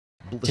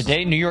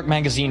Today, New York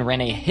Magazine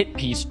ran a hit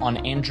piece on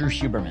Andrew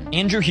Huberman.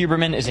 Andrew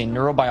Huberman is a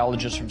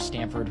neurobiologist from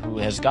Stanford who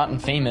has gotten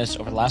famous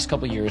over the last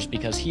couple of years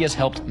because he has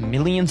helped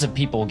millions of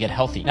people get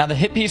healthy. Now, the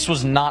hit piece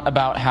was not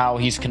about how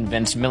he's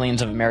convinced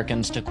millions of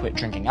Americans to quit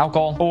drinking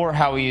alcohol, or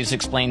how he's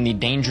explained the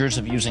dangers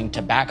of using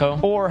tobacco,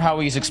 or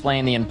how he's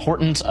explained the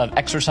importance of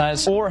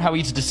exercise, or how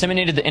he's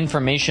disseminated the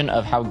information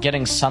of how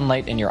getting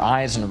sunlight in your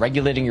eyes and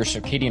regulating your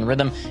circadian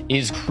rhythm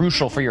is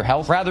crucial for your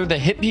health. Rather, the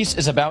hit piece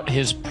is about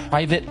his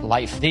private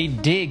life. They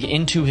dig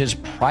into his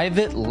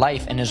private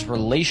life and his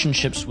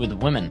relationships with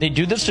women. They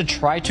do this to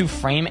try to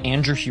frame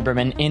Andrew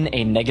Huberman in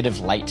a negative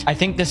light. I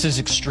think this is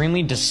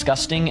extremely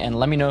disgusting, and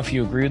let me know if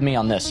you agree with me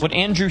on this. What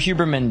Andrew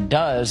Huberman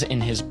does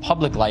in his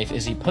public life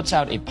is he puts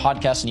out a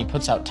podcast and he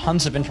puts out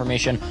tons of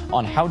information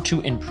on how to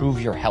improve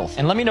your health.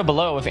 And let me know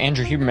below if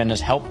Andrew Huberman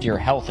has helped your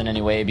health in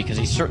any way, because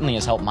he certainly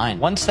has helped mine.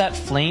 Once that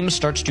flame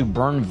starts to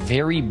burn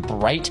very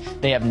bright,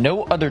 they have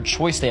no other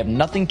choice. They have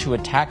nothing to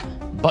attack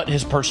but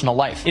his personal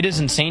life. It is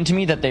insane to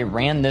me that they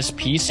ran this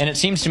piece, and it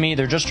seems to me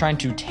they're just trying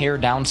to tear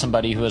down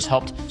somebody who has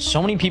helped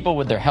so many people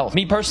with their health.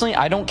 Me personally,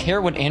 I don't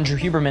care what Andrew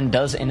Huberman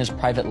does in his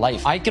private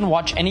life. I can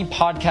watch any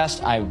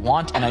podcast I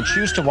want, and I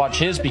choose to watch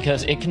his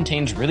because it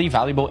contains really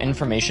valuable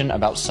information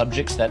about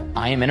subjects that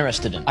I am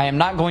interested in. I am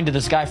not going to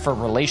this guy for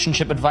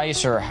relationship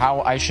advice or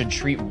how I should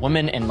treat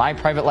women in my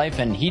private life,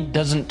 and he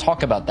doesn't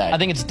talk about that. I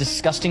think it's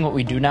disgusting what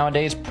we do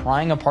nowadays,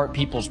 prying apart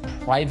people's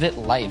private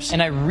lives,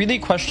 and I really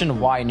question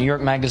why New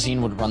York Magazine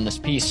would run this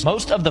piece.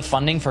 Most of the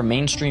funding for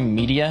mainstream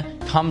media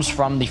comes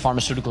from the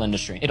pharmaceutical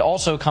industry. It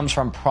also comes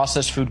from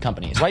processed food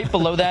companies. Right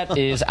below that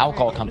is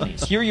alcohol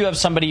companies. Here you have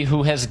somebody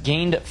who has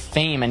gained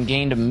fame and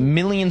gained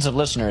millions of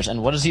listeners,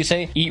 and what does he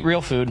say? Eat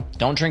real food,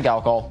 don't drink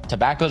alcohol,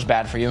 tobacco's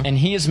bad for you, and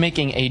he is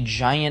making a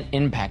giant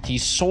impact.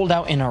 He's sold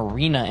out an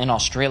arena in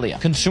Australia.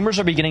 Consumers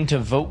are beginning to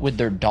vote with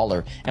their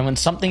dollar, and when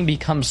something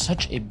becomes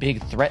such a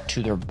big threat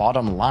to their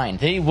bottom line,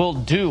 they will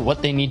do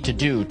what they need to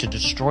do to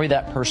destroy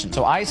that person.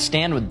 So I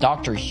stand with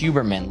Dr.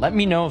 Huberman. Let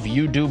me know if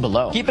you do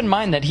below. Keep in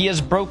mind that he has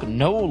broke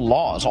no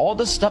laws. All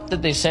the stuff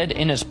that they said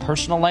in his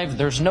personal life,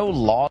 there's no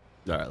law.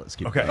 All right, let's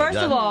keep Okay. going. First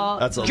of all,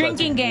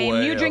 drinking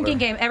game, new drinking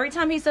game. Every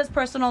time he says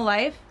personal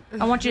life,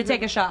 I want you to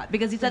take a shot,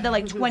 because he said that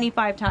like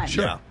 25 times.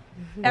 Sure. Yeah.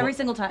 Every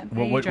single time.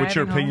 What's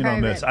your opinion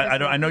on this?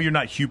 Private. I know you're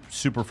not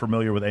super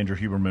familiar with Andrew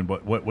Huberman,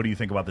 but what do you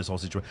think about this whole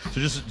situation? So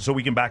just so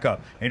we can back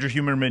up, Andrew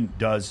Huberman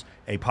does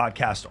a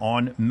podcast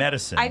on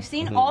medicine. I've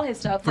seen all his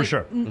stuff. For like,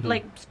 sure.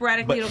 Like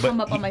sporadically it'll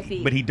come up on my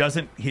feed. But he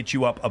doesn't hit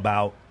you up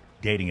about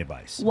dating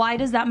advice. Why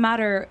does that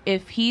matter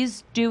if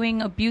he's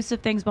doing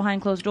abusive things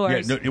behind closed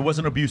doors? Yeah, no, it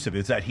wasn't abusive.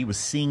 It's that he was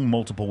seeing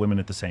multiple women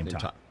at the same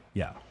time.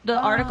 Yeah. The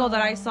article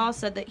that I saw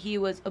said that he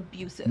was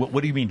abusive.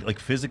 What do you mean? Like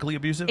physically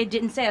abusive? It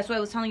didn't say. That's what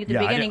I was telling you at the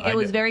Yeah, beginning. It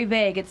was very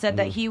vague. It said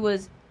that he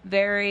was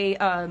very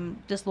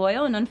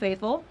disloyal and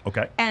unfaithful.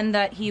 Okay. And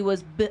that he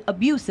was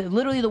abusive,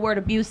 literally the word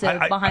abusive,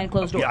 behind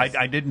closed doors. Yeah,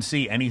 I didn't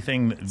see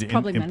anything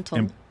probably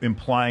mental.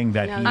 Implying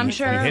that he I'm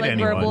sure hit like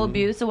anyone. verbal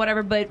abuse or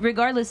whatever, but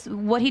regardless,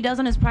 what he does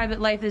in his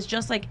private life is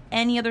just like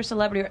any other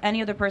celebrity or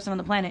any other person on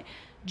the planet.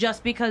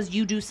 Just because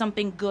you do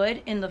something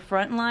good in the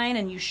front line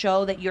and you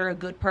show that you're a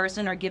good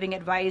person or giving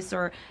advice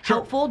or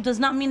helpful does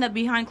not mean that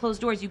behind closed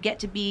doors you get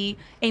to be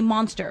a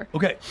monster.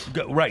 Okay,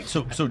 right.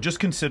 So just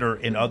consider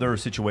in other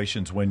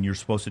situations when you're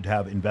supposed to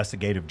have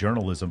investigative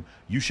journalism,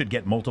 you should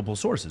get multiple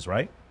sources,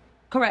 right?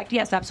 Correct.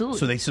 Yes, absolutely.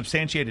 So they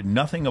substantiated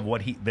nothing of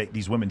what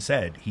these women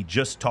said. He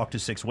just talked to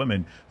 6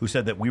 women who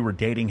said that we were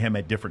dating him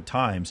at different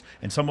times,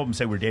 and some of them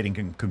say we're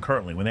dating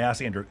concurrently. When they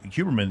asked Andrew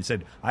Huberman, he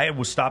said, I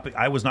was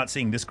not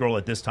seeing this girl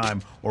at this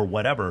time or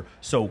whatever.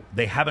 So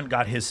they haven't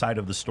got his side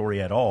of the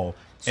story at all.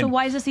 So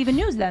why is this even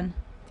news then?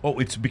 Oh,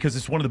 it's because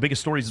it's one of the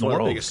biggest stories in the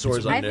world. Biggest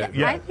stories on there.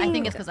 I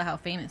think it's because of how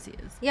famous he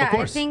is. Yeah,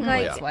 I think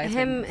like That's why it's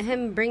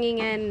him bringing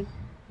in,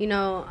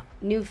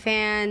 new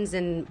fans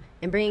and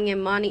bringing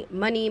in money,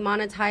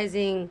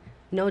 monetizing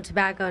no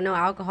tobacco, no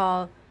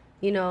alcohol,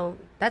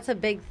 that's a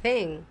big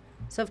thing.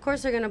 So of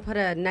course they're gonna put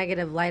a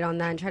negative light on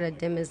that and try to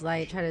dim his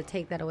light, try to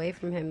take that away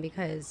from him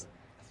because,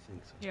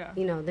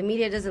 the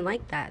media doesn't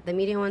like that. The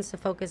media wants to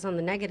focus on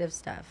the negative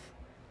stuff.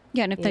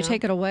 Yeah, and if they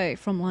take it away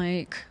from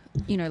like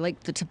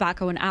the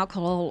tobacco and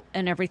alcohol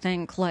and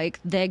everything, like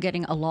they're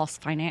getting a loss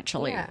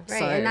financially. Yeah, right.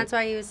 So, and that's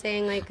why he was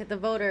saying like the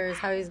voters,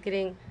 how he's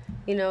getting,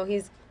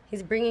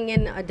 he's bringing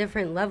in a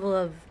different level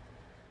of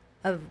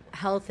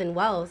health and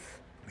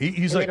wealth. He's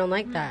and like, they don't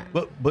like that.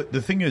 But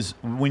the thing is,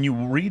 when you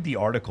read the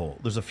article,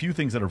 there's a few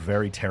things that are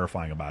very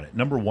terrifying about it.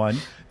 Number one,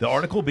 the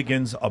article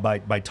begins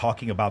by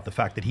talking about the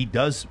fact that he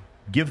does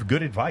give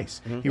good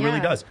advice. He really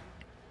does.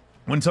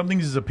 When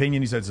something's his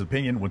opinion, he says his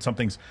opinion. When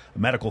something's a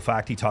medical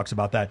fact, he talks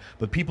about that.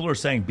 But people are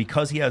saying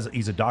because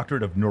he's a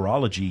doctorate of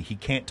neurology, he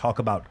can't talk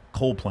about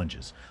cold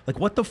plunges. Like,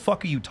 what the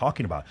fuck are you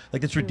talking about?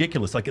 Like, it's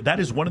ridiculous. Like,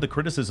 that is one of the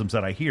criticisms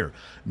that I hear.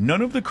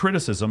 None of the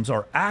criticisms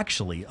are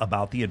actually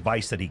about the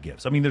advice that he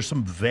gives. I mean, there's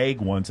some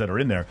vague ones that are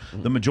in there.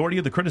 The majority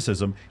of the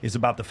criticism is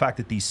about the fact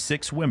that these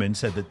 6 women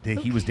said that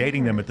he was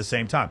dating them at the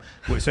same time.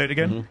 Wait, say it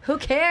again? Who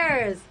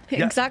cares?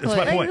 Yeah, exactly.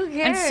 that's my point. Like, who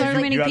cares? And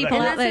so many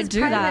people out there do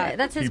that.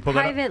 That's his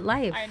private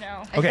life. I know.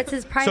 know. Okay, It's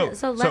his private,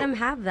 so let him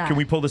have that. Can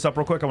we pull this up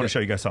real quick? I want to show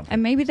you guys something.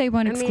 And maybe they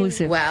weren't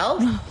exclusive. Well,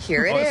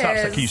 here it is.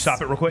 Stop. Can you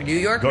stop it real quick? New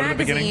York Go Magazine.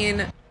 to the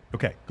beginning.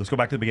 Okay, let's go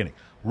back to the beginning.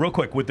 Real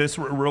quick with this.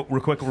 Real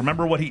quick.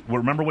 Remember what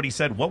he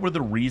said. What were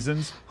the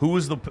reasons? Who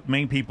was the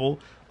main people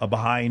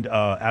behind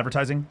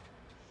advertising?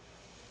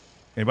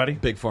 Anybody?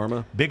 Big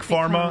Pharma. Big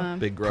Pharma.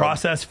 Big grub.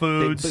 Processed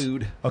foods. Big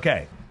food.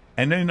 Okay.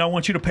 And then I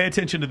want you to pay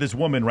attention to this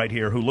woman right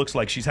here who looks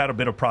like she's had a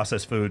bit of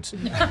processed foods.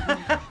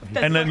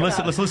 And then let's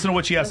listen to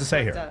what she has to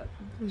say here.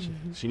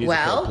 She needs a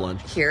cold Well,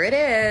 plunge. here it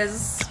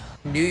is.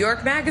 New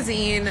York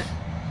Magazine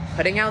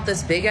putting out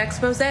this big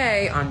expose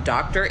on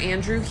Dr.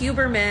 Andrew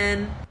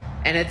Huberman,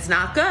 and it's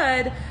not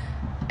good.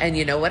 And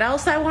you know what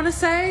else I want to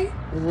say?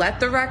 Let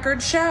the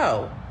record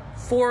show.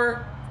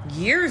 For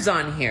years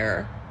on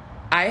here,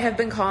 I have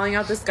been calling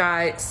out this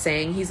guy,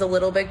 saying he's a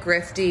little bit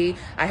grifty.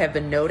 I have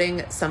been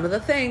noting some of the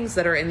things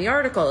that are in the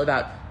article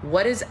about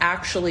what is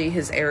actually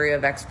his area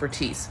of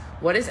expertise.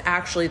 What is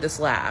actually this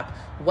lab?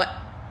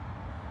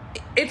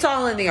 It's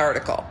all in the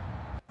article.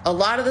 A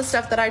lot of the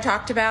stuff that I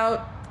talked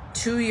about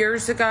 2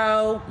 years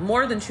ago,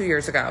 more than 2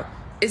 years ago,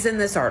 is in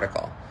this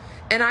article.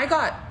 And I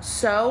got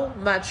so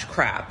much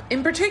crap,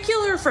 in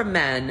particular from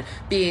men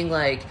being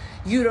like,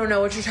 you don't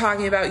know what you're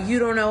talking about. You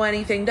don't know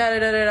anything, da da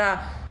da da da.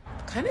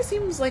 Kind of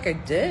seems like I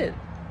did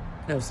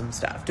know some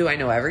stuff. Do I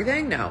know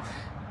everything? No.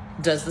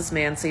 Does this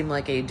man seem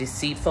like a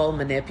deceitful,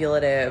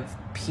 manipulative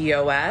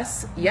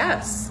POS?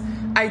 Yes.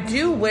 I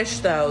do wish,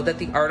 though, that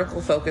the article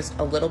focused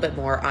a little bit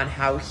more on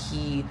how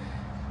he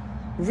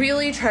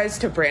really tries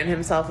to brand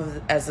himself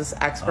as this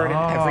expert in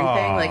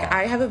everything. Like,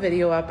 I have a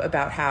video up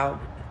about how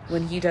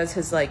when he does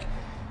his, like,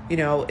 you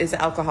know, is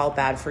alcohol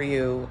bad for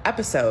you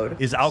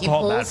episode. Is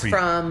alcohol bad for you? He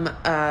pulls from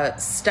a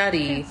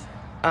study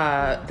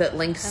that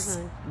links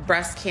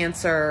breast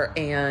cancer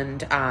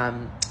and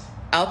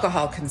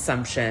alcohol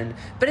consumption,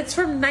 but it's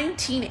from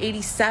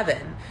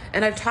 1987.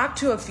 And I've talked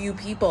to a few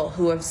people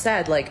who have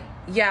said, like,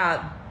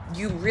 yeah,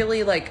 you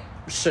really, like,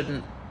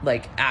 shouldn't,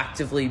 like,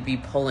 actively be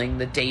pulling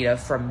the data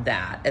from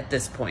that at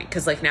this point,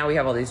 because, like, now we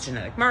have all these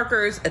genetic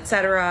markers,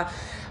 etc.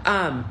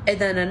 And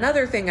then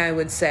another thing I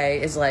would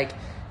say is, like,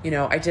 you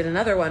know, I did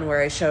another one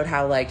where I showed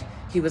how, like,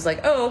 he was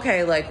like, oh,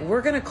 okay, like,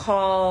 we're going to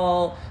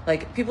call,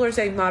 like, people are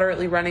saying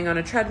moderately running on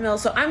a treadmill,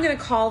 so I'm going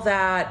to call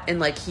that, and,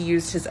 like, he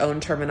used his own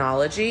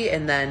terminology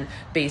and then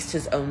based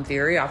his own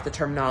theory off the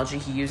terminology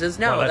he uses.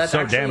 No, Wow, that's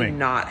so actually damning.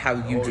 not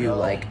how you do,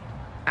 like,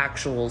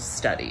 actual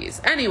studies.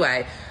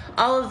 Anyway,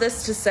 all of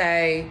this to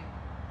say,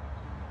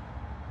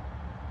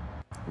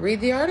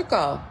 read the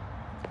article.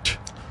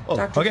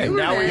 Dr. Okay, Huberman,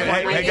 now we-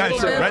 hey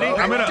guys, ready?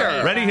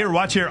 Ready here.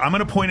 Watch here. I'm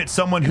gonna point at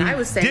someone who I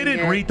was saying didn't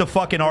it read the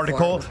fucking before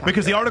article the podcast.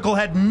 because the article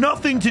had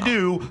nothing to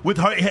do with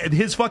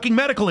his fucking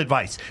medical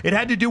advice. It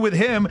had to do with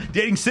him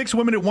dating 6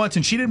 women at once,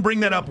 and she didn't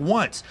bring that up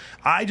once.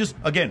 I just,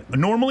 again,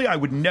 normally I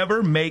would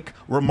never make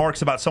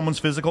remarks about someone's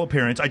physical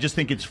appearance. I just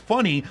think it's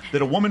funny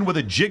that a woman with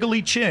a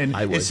jiggly chin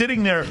is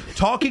sitting there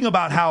talking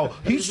about how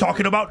he's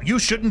talking about you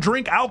shouldn't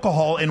drink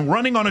alcohol and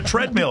running on a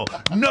treadmill.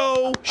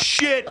 No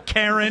shit,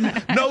 Karen.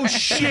 No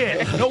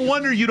shit. No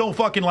wonder you don't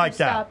fucking like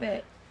that. Stop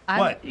it.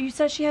 What? You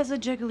said she has a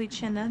jiggly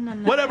chin. No.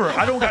 Whatever.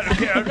 I don't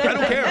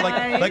care.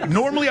 Like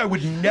normally I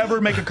would never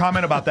make a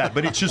comment about that,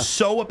 but it's just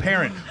so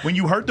apparent when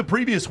you heard the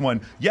previous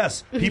one.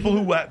 Yes, people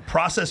who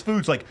process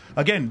foods, like,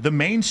 again, the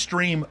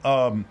mainstream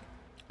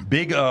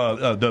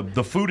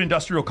the food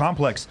industrial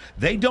complex,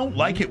 they don't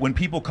like it when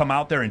people come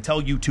out there and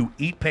tell you to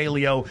eat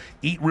paleo,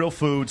 eat real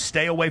food,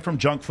 stay away from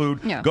junk food.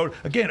 Yeah. Go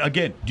again.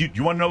 Do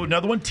you want to know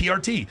another one?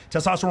 TRT,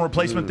 testosterone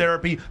replacement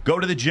therapy. Go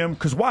to the gym.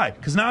 Because why?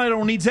 Because now I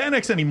don't need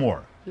Xanax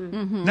anymore.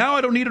 Mm-hmm. Now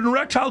I don't need an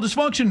erectile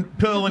dysfunction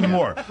pill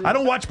anymore. I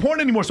don't watch porn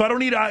anymore, so I don't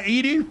need an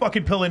ED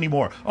fucking pill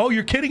anymore. Oh,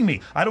 you're kidding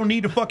me. I don't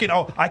need to fucking,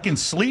 I can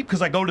sleep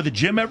because I go to the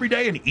gym every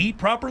day and eat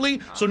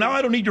properly, so now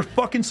I don't need your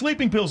fucking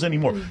sleeping pills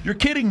anymore. You're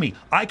kidding me.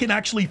 I can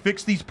actually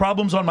fix these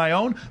problems on my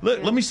own.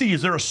 Let me see,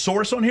 is there a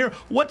source on here?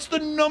 What's the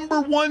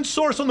 #1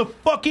 source on the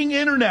fucking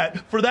internet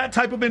for that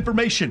type of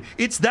information?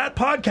 It's that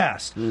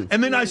podcast.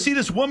 And then I see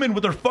this woman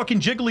with her fucking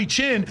jiggly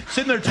chin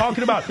sitting there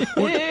talking about,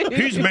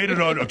 he's made it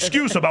an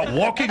excuse about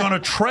walking on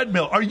a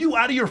treadmill. Are you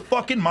out of your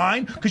fucking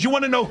mind? Because you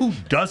want to know who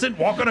doesn't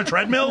walk on a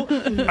treadmill?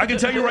 I can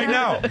tell you right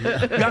now.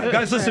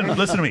 Guys, listen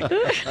to me.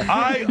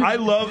 I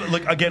love,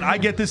 like, again, I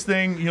get this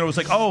thing, you know, it's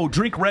like, oh,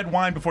 drink red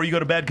wine before you go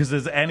to bed because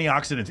there's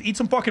antioxidants. Eat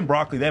some fucking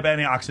broccoli. They have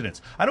antioxidants.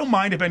 I don't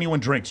mind if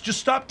anyone drinks. Just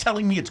stop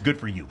telling me it's good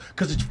for you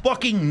because it's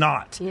fucking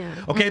not. Yeah.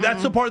 Okay,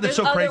 that's the part that's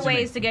There's so crazy. other to me.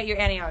 ways to get your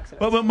antioxidants.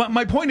 But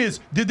my point is,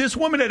 did this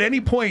woman at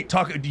any point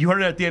talk? You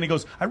heard it at the end. He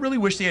goes, I really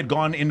wish they had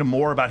gone into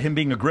more about him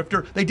being a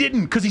grifter. They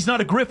didn't, because he's not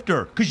a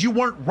grifter. Because you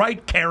weren't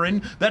right,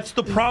 Karen. That's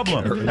the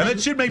problem. And that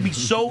shit made me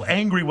so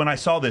angry when I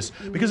saw this.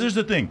 Because here's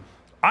the thing.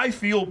 I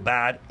feel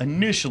bad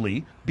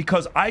initially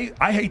because I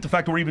hate the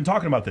fact that we're even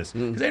talking about this.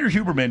 Because Andrew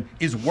Huberman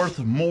is worth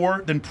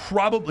more than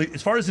probably,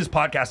 as far as his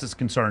podcast is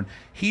concerned,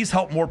 he's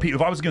helped more people.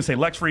 If I was going to say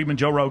Lex Friedman,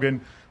 Joe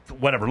Rogan,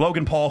 whatever,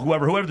 Logan Paul,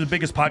 whoever the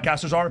biggest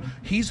podcasters are,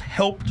 he's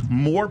helped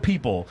more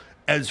people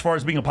as far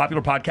as being a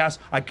popular podcast,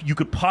 you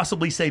could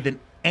possibly say, than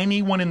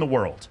anyone in the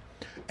world.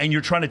 and you're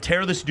trying to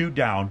tear this dude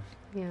down.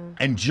 Yeah.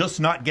 And just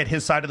not get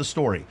his side of the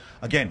story.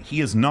 Again, he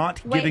is not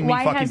giving me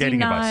fucking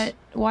dating advice.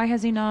 Why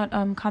has he not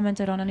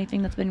commented on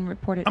anything that's been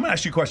reported? I'm gonna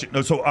ask you a question.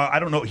 No, so I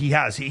don't know. He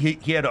has. He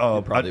had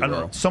I don't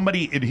know,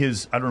 somebody in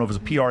his, I don't know if it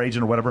was a PR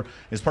agent or whatever,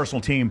 his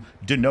personal team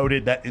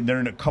denoted that there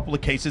in a couple of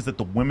cases that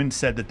the women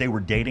said that they were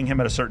dating him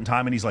at a certain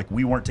time, and he's like,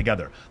 we weren't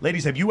together.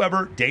 Ladies, have you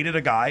ever dated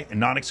a guy and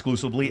not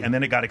exclusively, and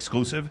then it got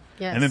exclusive,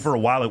 and then for a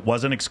while it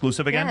wasn't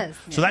exclusive again? Yes.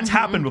 So that's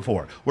happened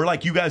before. Where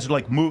like you guys are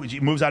like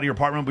moves out of your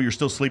apartment, but you're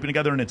still sleeping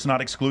together, and it's not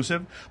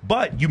exclusive.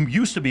 But you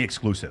used to be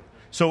exclusive.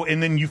 So,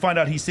 and then you find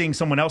out he's seeing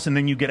someone else, and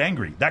then you get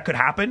angry. That could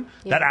happen.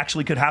 Yeah. That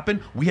actually could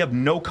happen. We have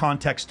no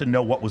context to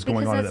know what was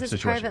going on in that situation. Because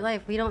that's his private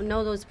life. We don't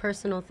know those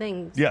personal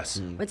things. Yes.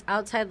 It's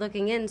outside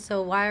looking in,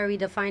 so why are we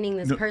defining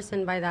this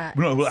person by that?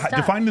 No, stuff,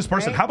 defining this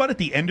person. right? How about at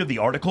the end of the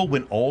article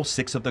when all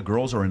 6 of the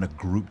girls are in a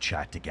group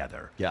chat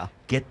together? Yeah.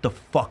 Get the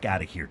fuck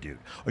out of here, dude.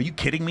 Are you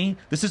kidding me?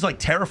 This is like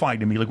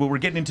terrifying to me. Like we're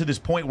getting into this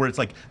point where it's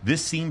like,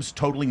 this seems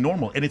totally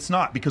normal. And it's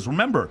not, because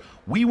remember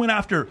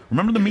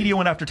the media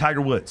went after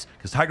Tiger Woods.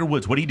 Because Tiger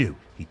Woods, what'd he do?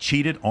 He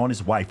cheated on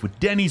his wife with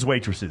Denny's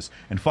waitresses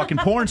and fucking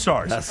porn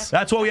stars.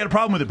 That's why we had a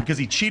problem with it, because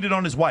he cheated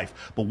on his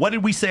wife. But what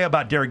did we say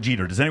about Derek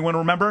Jeter? Does anyone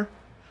remember?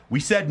 We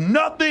said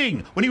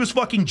nothing when he was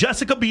fucking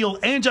Jessica Biel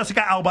and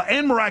Jessica Alba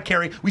and Mariah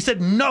Carey. We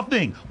said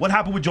nothing. What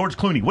happened with George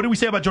Clooney? What did we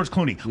say about George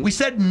Clooney? We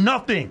said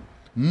nothing.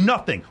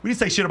 Nothing. We didn't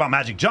say shit about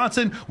Magic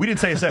Johnson. We didn't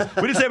say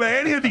about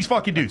any of these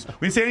fucking dudes.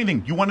 We didn't say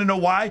anything. You want to know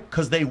why?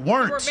 Because they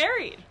weren't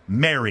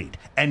married.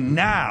 And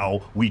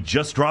now we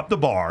just dropped the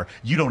bar.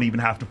 You don't even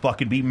have to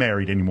fucking be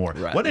married anymore.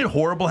 Right. Wasn't it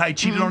horrible how he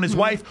cheated on his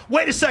wife?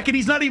 Wait a second.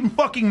 He's not even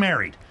fucking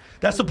married.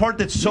 That's the part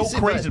that's so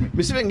crazy to me. Let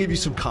me see if I can give you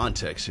some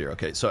context here.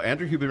 Okay, so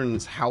Andrew Huberman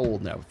is how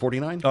old now?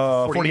 49?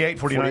 48,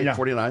 49, yeah.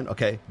 49,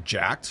 okay.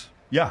 Jacked.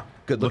 Yeah.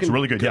 Good looking, looks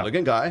really good.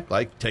 Good-looking guy.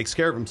 Like, takes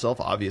care of himself,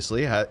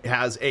 obviously.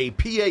 Has a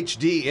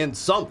PhD in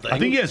something. I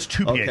think he has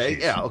 2 PhDs. Okay,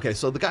 yeah, okay.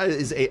 So the guy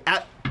is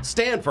at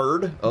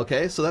Stanford.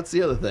 Okay, so that's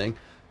the other thing.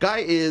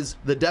 Guy is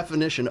the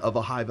definition of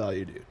a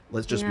high-value dude.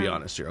 Let's just be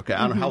honest here, okay?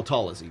 I don't know, how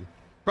tall is he?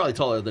 Probably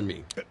taller than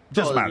me.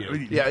 Doesn't matter.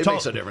 Yeah, it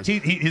makes a difference.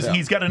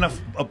 He's got enough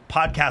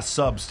podcast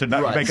subs to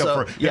not make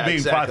up for being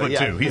exactly.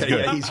 5'2". He's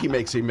good.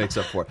 Yeah, he makes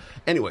up for it.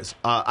 Anyways,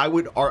 I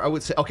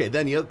would say, okay,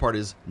 then the other part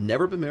is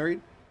never been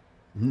married.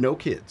 No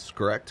kids,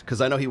 correct?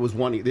 Because I know he was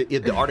wanting.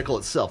 The article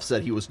itself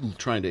said he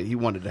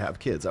wanted to have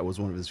kids. That was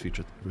one of his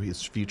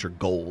future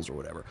goals or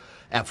whatever.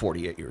 At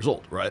 48 years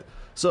old, right?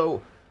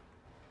 So,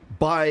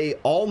 by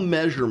all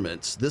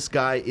measurements, this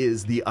guy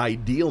is the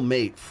ideal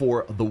mate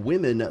for the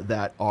women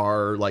that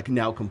are like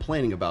now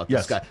complaining about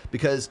this guy.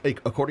 Because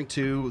according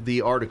to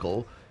the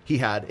article, he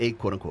had a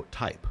quote-unquote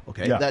type,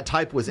 okay? Yeah. That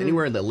type was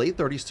anywhere in the late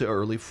 30s to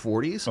early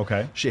 40s.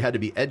 Okay. She had to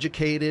be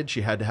educated.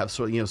 She had to have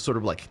sort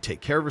of like take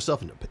care of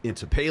herself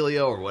into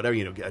paleo or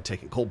whatever,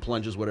 taking cold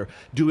plunges, whatever,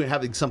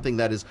 having something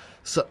that is,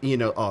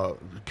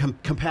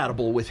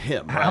 compatible with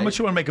him. Right? How much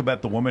you want to make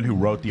about the woman who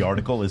wrote the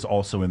article is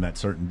also in that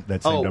same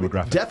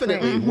demographic?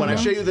 Definitely. When I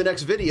show you the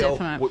next video,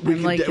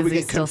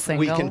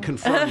 we can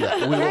confirm that.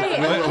 We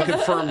will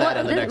confirm that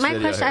in the next video.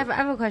 Question, I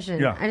have a question.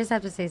 Yeah. I just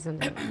have to say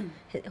something.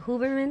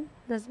 Huberman?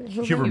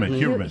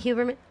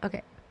 Huberman.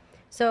 Okay.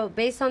 So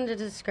based on the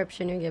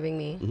description you're giving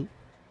me,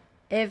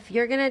 if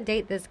you're going to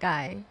date this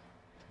guy,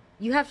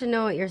 you have to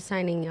know what you're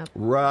signing up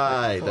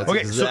Right. for. That's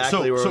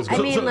exactly where I was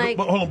going.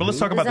 But hold on, but let's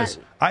talk about this.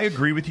 I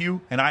agree with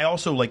you, and I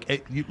also,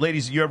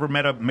 ladies, you ever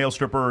met a male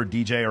stripper or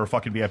DJ or a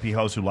fucking VIP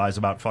host who lies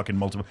about fucking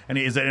multiple, and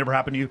has that ever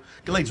happened to you?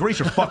 Ladies, raise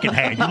your fucking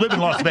hand. You live in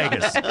Las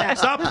Vegas.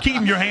 Stop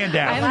keeping your hand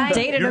down. I haven't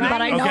dated him, but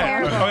I know.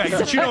 Okay,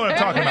 but you know what I'm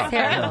talking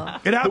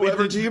about. It happens.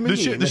 Whoever do you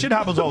mean? The shit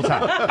happens all the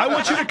time. I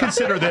want you to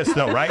consider this,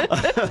 though, right?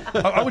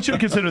 I want you to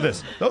consider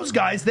this. Those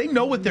guys, they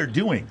know what they're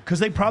doing, because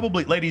they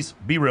probably, ladies,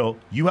 be real,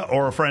 you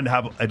or a friend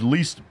have at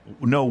least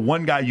know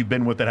one guy you've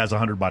been with that has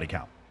 100 body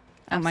count.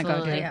 Oh my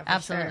God, yeah,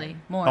 absolutely. Sure.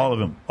 More. All of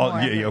them.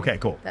 More. Okay,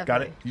 cool. Definitely.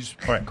 Got it?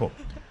 All right, cool.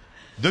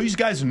 These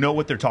guys know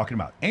what they're talking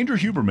about. Andrew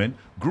Huberman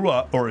grew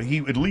up, or he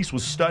at least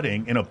was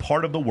studying in a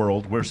part of the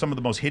world where some of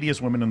the most hideous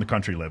women in the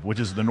country live, which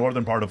is the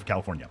northern part of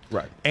California.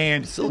 Right.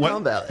 And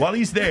Silicon Valley. While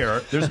he's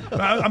there,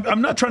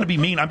 I'm not trying to be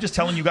mean. I'm just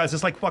telling you guys,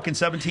 it's like fucking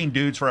 17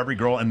 dudes for every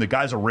girl, and the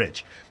guys are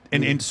rich.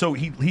 And so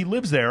he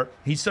lives there.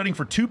 He's studying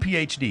for 2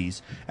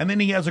 PhDs, and then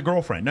he has a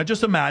girlfriend. Now,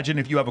 just imagine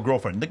if you have a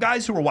girlfriend. The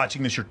guys who are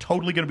watching this, you're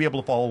totally going to be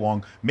able to follow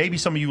along. Maybe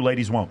some of you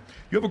ladies won't.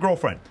 You have a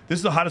girlfriend. This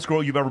is the hottest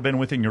girl you've ever been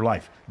with in your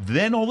life.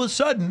 Then all of a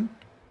sudden,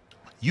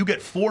 you get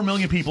 4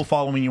 million people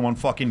following you on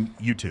fucking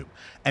YouTube.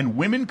 And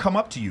women come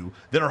up to you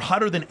that are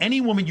hotter than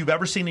any woman you've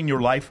ever seen in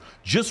your life,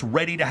 just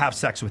ready to have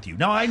sex with you.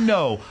 Now, I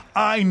know,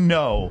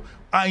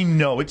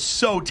 it's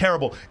so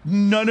terrible.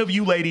 None of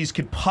you ladies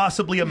could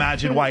possibly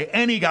imagine why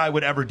any guy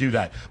would ever do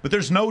that. But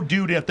there's no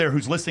dude out there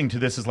who's listening to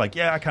this is like,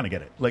 yeah, I kind of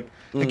get it. Like,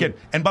 again,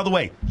 and by the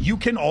way, you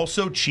can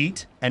also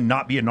cheat and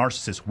not be a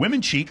narcissist.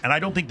 Women cheat, and I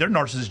don't think they're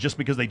narcissists just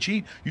because they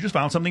cheat. You just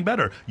found something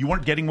better. You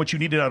weren't getting what you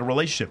needed out of a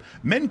relationship.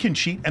 Men can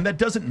cheat, and that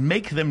doesn't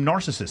make them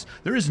narcissists.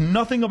 There is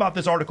nothing about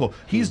this article.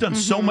 He's done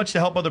so much to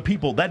help other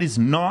people. That is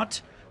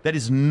not That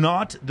is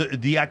not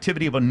the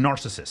activity of a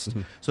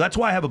narcissist. So that's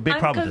why I have a big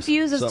problem with this.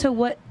 I'm confused as to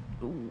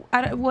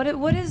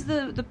what is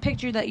the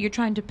picture that you're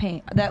trying to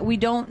paint? That we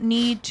don't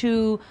need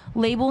to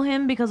label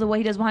him because of what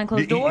he does behind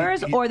closed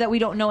doors, or that we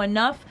don't know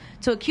enough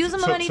to accuse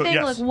him of anything?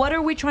 yes. Like, what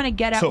are we trying to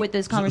get at with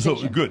this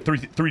conversation? So good.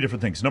 Three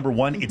different things. Number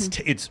one,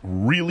 it's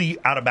really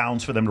out of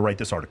bounds for them to write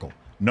this article.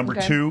 Number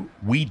two,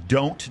 we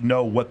don't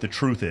know what the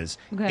truth is.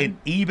 And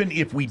even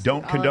if we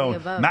don't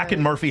condone, Mac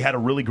and Murphy had a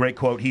really great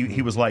quote.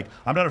 He was like,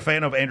 I'm not a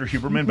fan of Andrew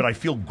Huberman, but I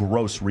feel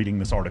gross reading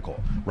this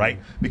article, right?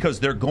 Because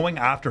they're going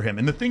after him.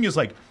 And the thing is,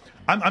 like,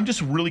 I'm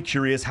just really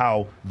curious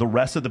how the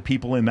rest of the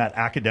people in that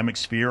academic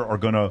sphere are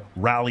going to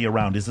rally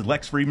around. Is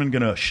Lex Friedman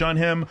going to shun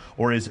him,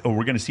 or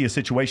we're going to see a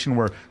situation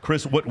where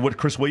Chris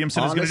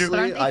Williamson is going to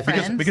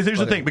do? Because here's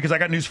the thing. Because I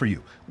got news for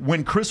you.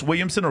 When Chris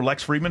Williamson or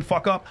Lex Friedman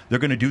fuck up, they're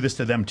going to do this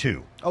to them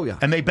too. Oh yeah.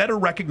 And they better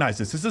recognize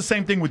this. This is the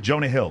same thing with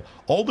Jonah Hill.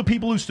 All the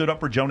people who stood up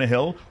for Jonah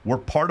Hill were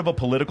part of a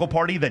political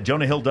party that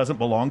Jonah Hill doesn't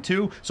belong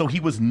to, so he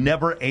was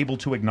never able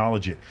to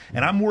acknowledge it.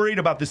 And I'm worried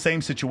about the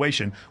same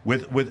situation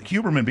with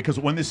Huberman, because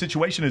when this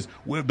situation is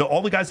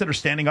all the guys that are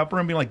standing up for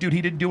him being like, dude,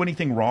 he didn't do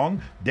anything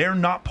wrong, they're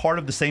not part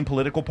of the same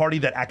political party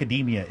that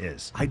academia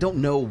is. I don't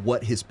know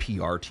what his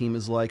PR team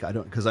is like.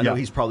 Because I know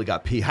he's probably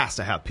he has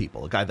to have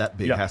people. A guy that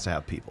big has to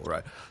have people,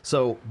 right?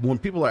 So when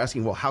people are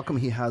asking, well, how come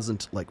he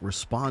hasn't like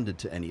responded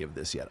to any of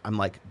this yet? I'm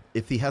like,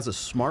 if he has a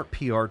smart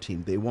PR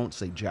team, they won't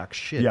say jack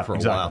shit for a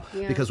while.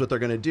 Because what they're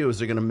going to do is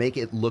they're going to make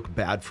it look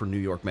bad for New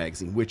York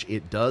Magazine, which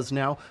it does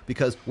now,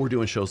 because we're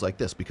doing shows like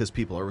this, because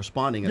people are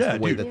responding as the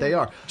way that they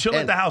are. Chill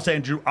at the house,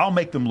 Andrew. I'll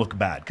make them look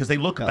bad, because they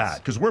look bad,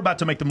 because we're about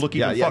to make them look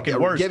even fucking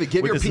worse.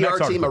 Give your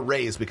PR team a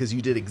raise, because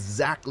you did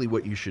exactly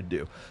what you should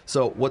do.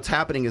 So what's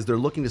happening is they're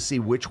looking to see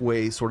which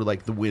way sort of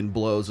like the wind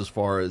blows as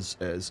far as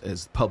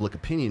public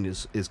opinion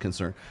is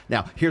concerned.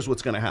 Now, here's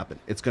what's going to happen.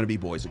 It's going to be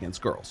boys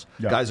against girls.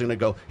 Guys are going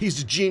to go,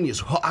 he's a genius.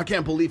 I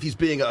can't believe he's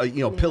being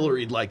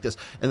pilloried like this.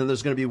 And then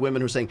there's going to be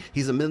women who are saying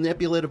he's a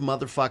manipulative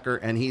motherfucker,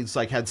 and he's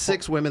like had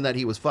 6 women that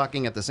he was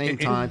fucking at the same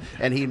time,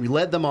 and he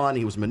led them on.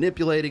 He was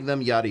manipulating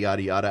them, yada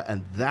yada yada.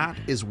 And that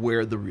is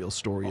where the real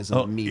story is.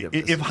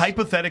 If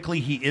hypothetically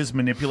he is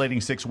manipulating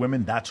 6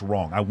 women, that's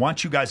wrong. I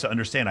want you guys to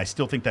understand. I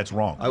still think that's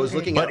wrong. I was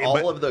looking at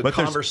all of the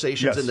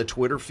conversations in the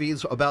Twitter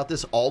feeds about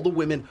this. All the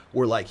women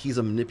were like, he's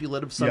a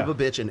manipulative son of a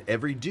bitch, and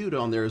every dude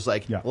on there is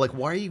like,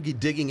 why are you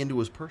digging into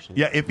his personal?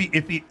 Yeah,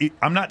 if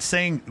I'm not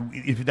saying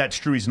if that's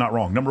true, he's not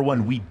wrong. Number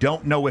one, we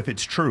don't know if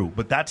it's true,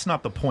 but that's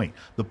not the point.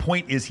 The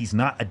point is he's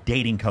not a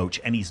dating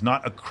coach, and he's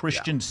not a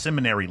Christian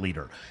seminary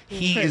leader.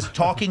 He is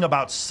talking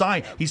about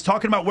science. He's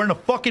talking about wearing a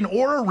fucking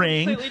Oura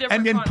ring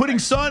and putting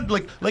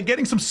like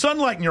getting some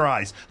sunlight in your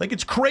eyes. Like,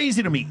 it's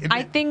crazy to me.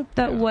 I think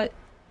that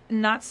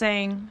not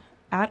saying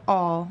at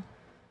all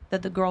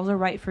that the girls are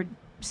right for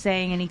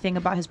saying anything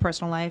about his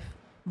personal life,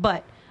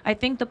 but I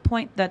think the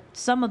point that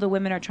some of the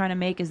women are trying to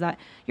make is that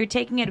you're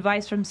taking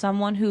advice from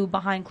someone who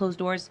behind closed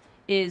doors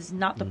is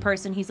not the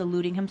person he's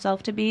alluding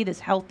himself to be, this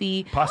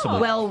healthy,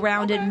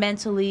 well-rounded,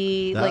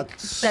 mentally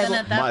that's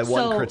my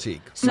one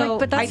critique. So,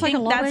 but that's like a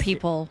lot of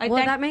people.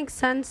 That makes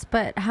sense,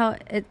 but how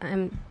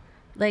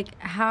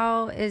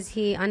is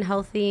he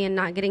unhealthy and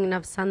not getting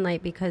enough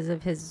sunlight because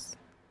of his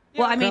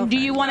do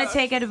you want to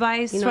take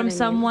advice from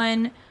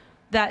someone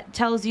that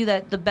tells you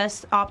that the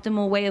best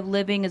optimal way of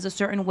living is a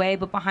certain way,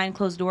 but behind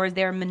closed doors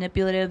they're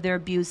manipulative, they're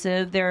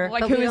abusive, they're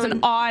who isn't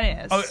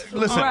honest?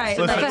 Listen,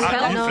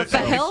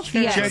 the health,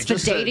 yes. The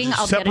dating,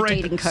 I'll get a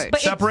dating coach.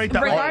 But separate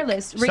that.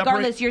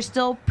 Regardless, you're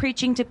still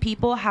preaching to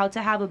people how to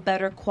have a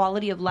better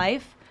quality of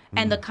life.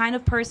 And the kind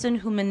of person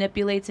who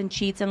manipulates and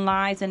cheats and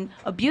lies and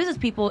abuses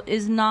people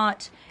is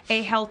not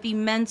a healthy,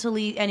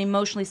 mentally and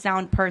emotionally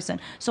sound person.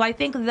 So I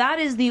think that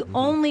is the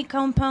only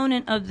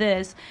component of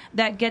this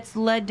that gets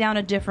led down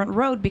a different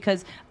road,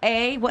 because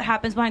A, what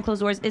happens behind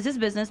closed doors is his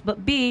business,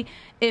 but B,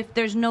 if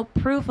there's no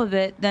proof of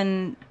it,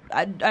 then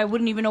I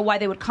wouldn't even know why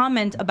they would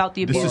comment about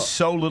the abuse. This is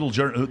so little.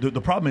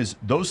 The problem is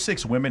those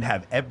 6 women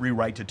have every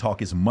right to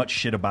talk as much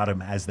shit about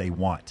him as they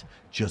want,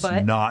 just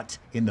not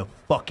in the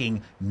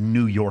fucking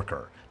New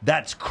Yorker.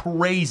 That's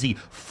crazy.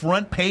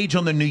 Front page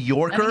on the New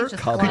Yorker.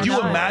 Could you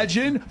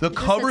imagine the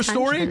cover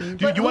story?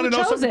 Dude, you want to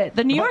know something?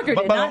 The New Yorker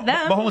did, not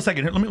them. But hold on a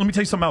second. Let me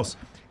tell you something else.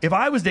 If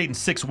I was dating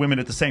 6 women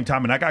at the same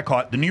time and I got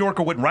caught, the New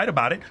Yorker wouldn't write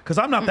about it, because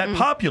I'm not that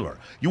popular.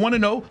 You want to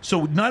know?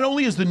 So not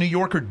only is the New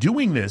Yorker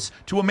doing this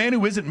to a man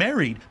who isn't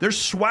married, they're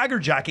swagger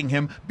jacking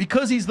him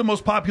because he's the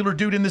most popular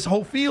dude in this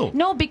whole field.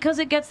 No, because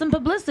it gets them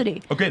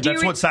publicity. Okay,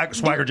 that's what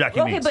swagger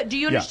jacking means. Okay, but do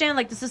you understand?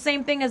 Like, it's the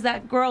same thing as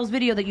that girl's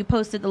video that you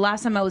posted the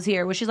last time I was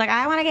here, where she's like,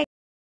 I want to get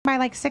by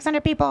like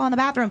 600 people in the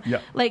bathroom.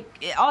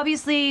 Like,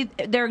 obviously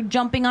they're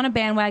jumping on a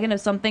bandwagon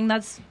of something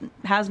that's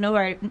has no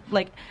right.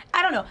 Like,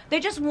 I don't know, they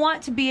just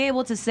want to be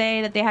able to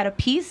say that they had a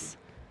piece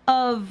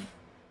of,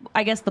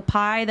 I guess, the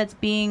pie that's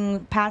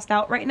being passed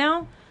out right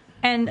now.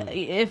 And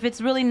if it's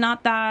really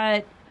not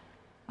that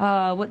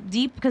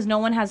deep, because no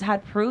one has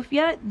had proof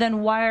yet,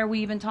 then why are we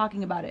even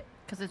talking about it?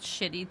 Because it's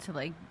shitty to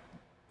like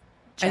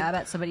jab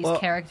at somebody's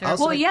character.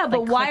 also- Well, yeah,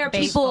 but like why are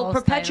clickbait people false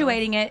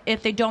perpetuating it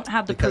if they don't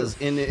have the Because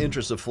proof? in the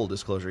interest of full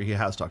disclosure, he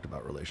has talked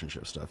about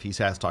relationship stuff. He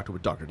has talked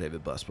with Dr.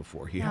 David Buss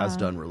before. He has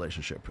done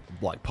relationship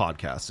like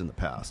podcasts in the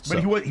past.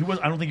 But So- he was.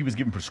 I don't think he was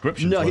giving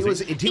prescriptions. no, he was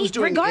he?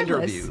 doing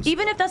Regardless, interviews.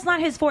 even if that's not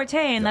his forte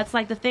and that's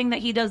like the thing that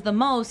he does the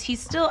most, he's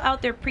still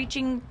out there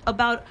preaching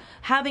about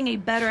having a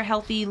better,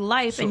 healthy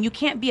life. And you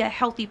can't be a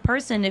healthy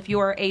person if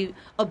you're a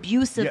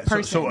abusive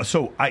person.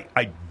 So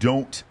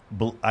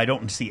I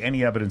don't see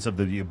any evidence of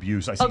the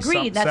abuse. I see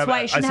Agreed. That's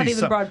why it shouldn't have even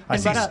been brought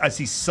up. I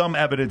see some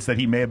evidence that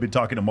he may have been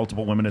talking to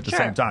multiple women at the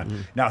same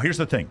time. Now, here's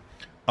the thing.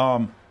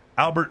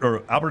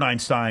 Albert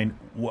Einstein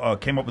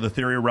came up with a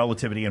theory of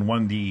relativity and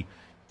won the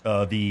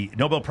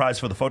Nobel Prize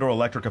for the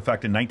photoelectric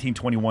effect in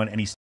 1921, and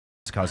he's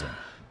his cousin.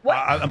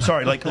 I'm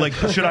sorry. Like,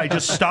 should I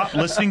just stop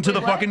listening to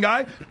the fucking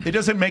guy? It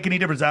doesn't make any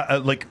difference.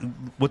 Like,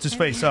 what's his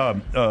face?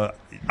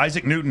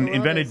 Isaac Newton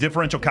invented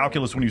differential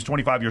calculus when he was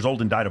 25 years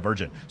old and died a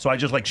virgin. So I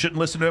just shouldn't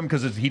listen to him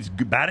because he's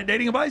bad at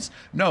dating advice?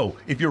 No.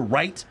 If you're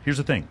right, here's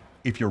the thing.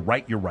 If you're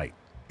right, you're right.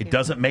 It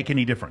doesn't make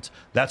any difference.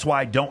 That's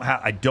why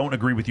I don't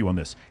agree with you on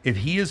this. If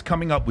he is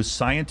coming up with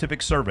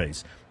scientific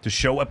surveys to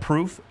show a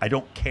proof, I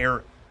don't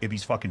care if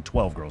he's fucking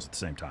 12 girls at the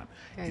same time.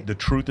 Right. The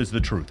truth is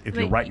the truth. If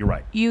you're right, you're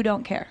right. You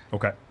don't care.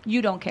 Okay.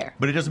 You don't care.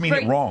 But it doesn't mean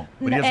it's wrong.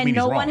 But it doesn't and mean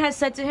no he's wrong. one has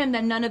said to him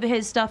that none of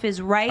his stuff is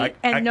right.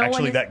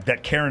 Actually,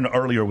 that Karen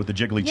earlier with the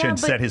jiggly chin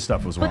said his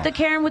stuff was wrong. But the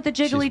Karen with the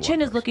jiggly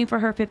chin is looking for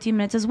her 15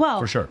 minutes as well.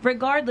 For sure.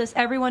 Regardless,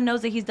 everyone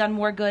knows that he's done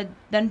more good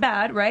than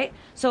bad, right?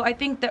 So I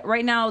think that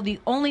right now the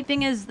only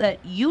thing is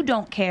that you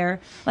don't care.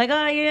 Like,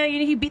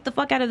 he beat the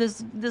fuck out of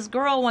this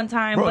girl one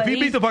time. Bro, but if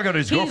he beat the fuck out of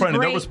his girlfriend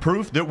and there great. was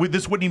proof,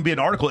 this wouldn't even be an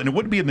article, and it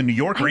wouldn't be in the New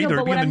Yorker either.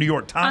 It'd be in the New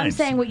York Times. I'm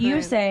saying what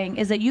you're saying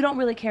is that you don't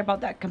really care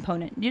about that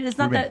component. It's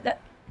not that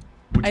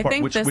I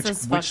think this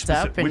is fucked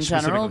up in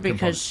general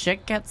because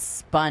shit gets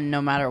spun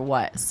no matter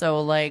what.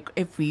 So, like,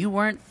 if you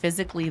weren't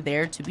physically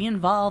there to be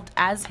involved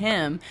as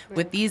him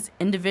with these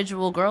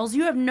individual girls,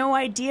 you have no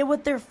idea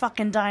what their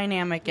fucking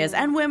dynamic is.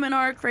 And women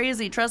are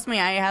crazy. Trust me,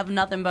 I have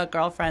nothing but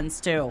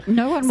girlfriends, too.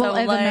 No one will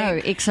ever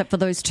know except for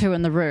those two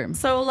in the room.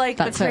 So, like,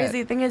 That's the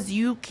crazy thing is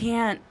you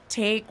can't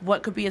take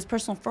what could be his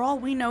personal. For all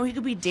we know, he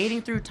could be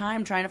dating through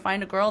time trying to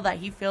find a girl that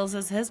he feels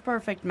is his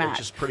perfect match. Which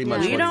is pretty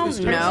much we what don't he was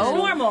doing. know.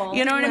 normal.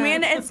 You know what I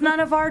mean? It's none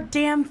of our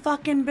damn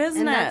fucking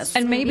business.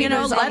 And maybe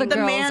those other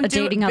girls are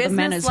dating other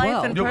men as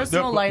well. Business life and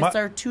personal life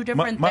are two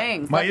different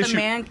things. Let the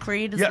man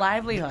create his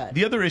livelihood.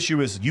 The other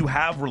issue is you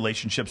have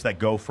relationships that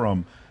go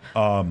from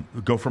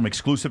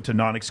exclusive to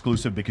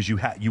non-exclusive because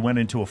you went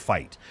into a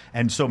fight,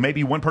 and so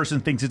maybe one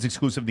person thinks it's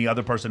exclusive, the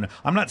other person.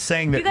 I'm not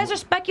saying that you guys are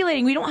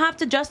speculating. We don't have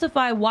to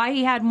justify why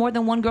he had more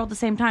than one girl at the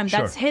same time.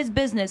 That's his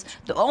business.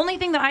 The only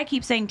thing that I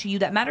keep saying to you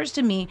that matters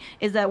to me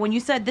is that when you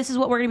said this is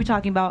what we're going to be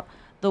talking about,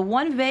 the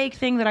one vague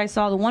thing that I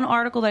saw, the one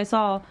article that I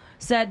saw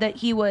said that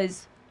he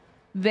was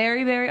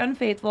very, very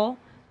unfaithful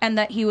and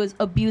that he was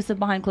abusive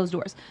behind closed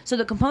doors. So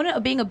the component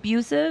of being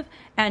abusive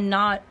and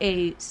not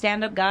a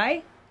stand-up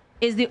guy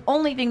is the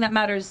only thing that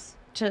matters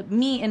to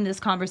me in this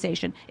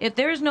conversation. If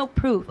there's no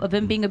proof of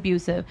him being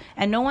abusive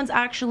and no one's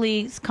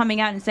actually coming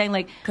out and saying,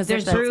 like,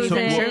 there's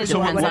bruises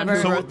or whatever.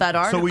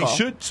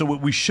 So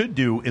what we should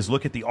do is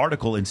look at the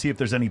article and see if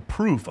there's any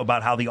proof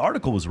about how the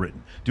article was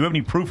written. Do you have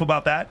any proof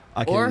about that?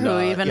 Or who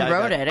even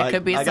wrote it. It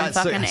could be some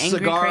fucking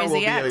angry,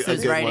 crazy ex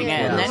who's writing it.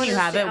 And then you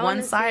have it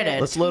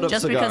one-sided. Let's load up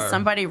Just Cigar. because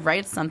somebody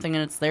writes something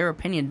and it's their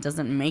opinion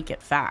doesn't make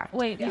it fact.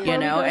 Wait, you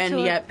know, and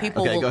yet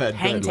people will go ahead,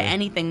 hang to Lynn.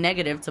 anything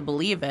negative to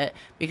believe it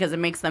because it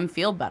makes them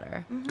feel better.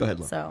 Go ahead,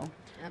 Lynn. So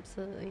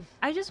Absolutely.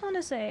 I just want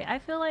to say, I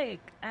feel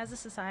like as a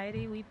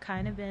society, we've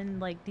kind of been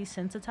like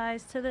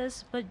desensitized to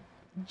this, but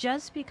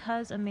just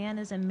because a man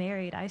isn't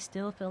married, I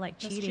still feel like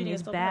cheating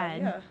is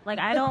bad. Like,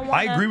 I don't want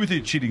I agree with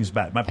you. Cheating is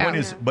bad. My point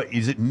is, but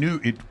is it New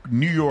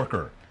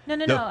Yorker? No.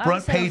 The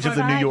front page of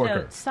the New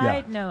Yorker.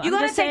 Side note. You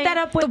got to take that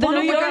up with the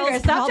New Yorker.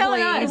 Stop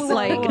telling us.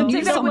 Like,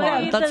 knew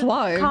someone. That's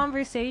why.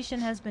 Conversation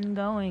has been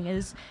going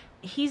is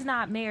he's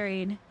not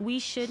married. We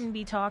shouldn't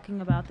be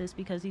talking about this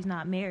because he's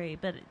not married.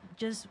 But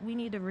just we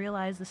need to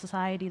realize the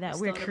society that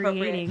we're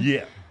creating.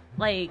 Yeah.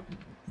 Like.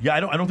 Yeah, I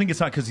don't think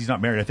it's not because he's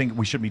not married. I think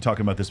we shouldn't be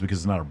talking about this because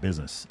it's not our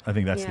business. I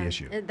think that's the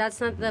issue.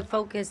 That's not the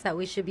focus that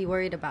we should be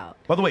worried about.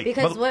 By the way,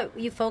 because what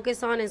you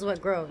focus on is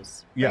what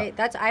grows. Yeah. Right?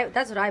 That's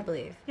what I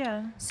believe.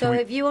 Yeah. So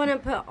if you want to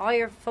put all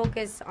your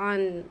focus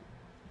on,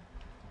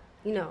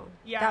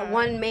 that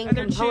one main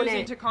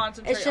component, to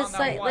concentrate it's just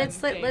on that like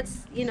one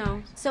let's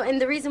So, and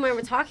the reason why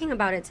we're talking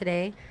about it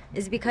today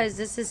is because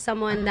this is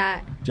someone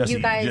that Jesse, you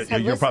guys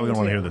have you're probably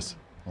listened going to to. hear this.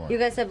 You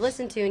guys have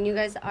listened to, and you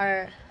guys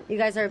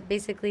are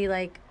basically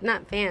like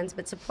not fans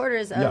but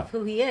supporters of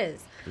who he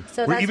is.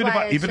 So that's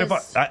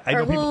why I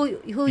know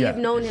who you've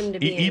known him to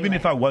be. Even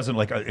if I wasn't,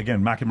 like,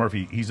 again, Mac and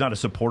Murphy, he's not a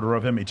supporter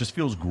of him. It just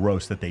feels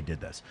gross that they did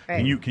this.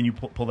 Right. Can you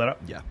pull that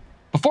up? Yeah.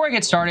 Before I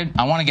get started,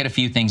 I want to get a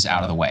few things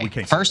out of the way.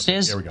 First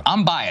is,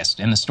 I'm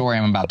biased in the story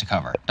I'm about to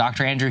cover.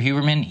 Dr. Andrew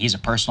Huberman, he's a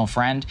personal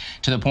friend,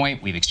 to the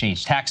point we've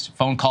exchanged texts,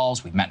 phone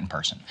calls, we've met in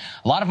person.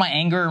 A lot of my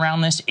anger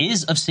around this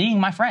is of seeing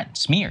my friend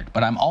smeared,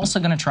 but I'm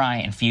also going to try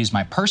and fuse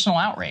my personal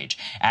outrage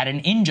at an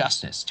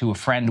injustice to a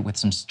friend with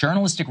some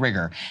journalistic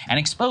rigor and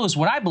expose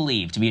what I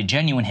believe to be a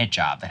genuine hit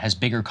job that has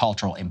bigger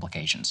cultural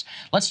implications.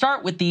 Let's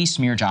start with the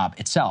smear job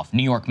itself.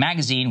 New York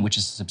Magazine, which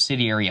is a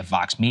subsidiary of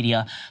Vox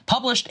Media,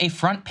 published a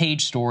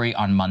front-page story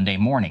on Monday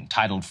morning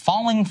titled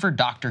 "Falling for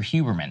Dr.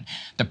 Huberman,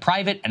 the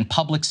Private and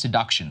Public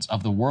Seductions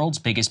of the World's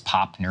Biggest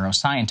Pop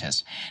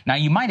Neuroscientist." Now,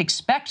 you might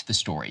expect the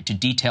story to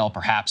detail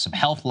perhaps some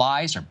health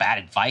lies or bad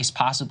advice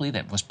possibly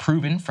that was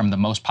proven from the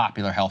most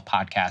popular health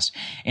podcast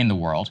in the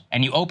world,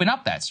 and you open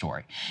up that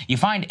story. You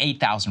find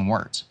 8,000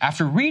 words.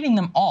 After reading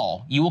them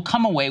all, you will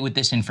come away with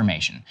this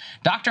information.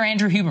 Dr.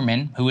 Andrew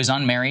Huberman, who is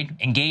unmarried,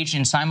 engaged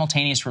in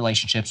simultaneous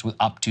relationships with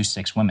up to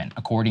 6 women,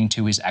 according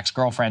to his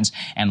ex-girlfriends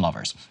and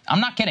lovers. I'm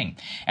not kidding.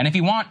 And if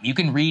you want, you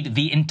can read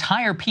the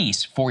entire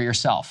piece for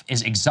yourself.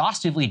 It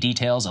exhaustively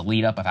details a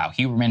lead-up of how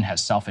Huberman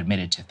has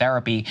self-admitted to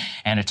therapy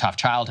and a tough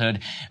childhood,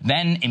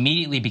 then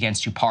immediately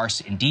begins to parse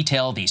in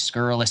detail these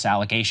scurrilous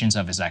allegations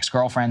of his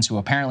ex-girlfriends who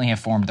apparently have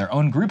formed their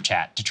own group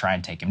chat to try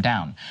and take him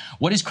down.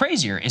 What is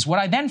crazier is what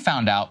I then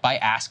found out by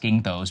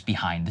asking those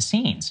behind the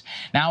scenes.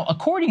 Now,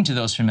 according to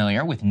those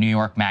familiar with New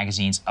York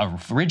Magazine's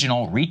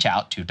original reach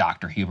out to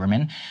Dr.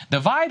 Huberman,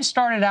 the vibe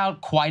started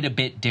out quite a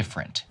bit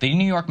different. The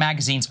New York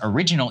Magazine's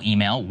original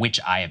email, which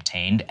I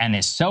obtained and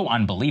is so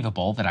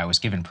unbelievable that I was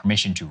given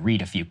permission to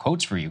read a few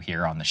quotes for you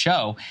here on the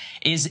show,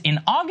 is in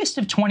August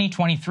of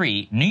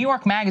 2023, New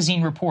York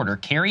Magazine reporter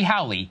Carrie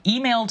Howley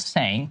emailed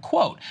saying,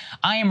 quote,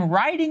 "I am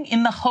writing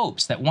in the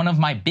hopes that one of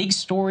my big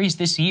stories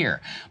this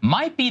year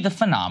might be the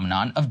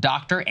phenomenon of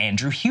Dr.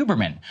 Andrew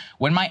Huberman.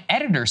 When my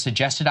editor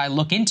suggested I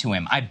look into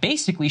him, I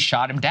basically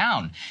shot him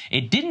down.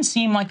 It didn't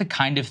seem like the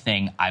kind of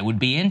thing I would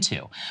be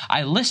into.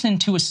 I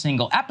listened to a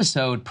single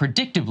episode.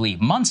 Predictably,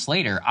 months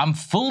later, I'm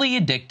fully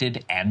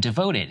addicted and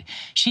devoted."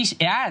 She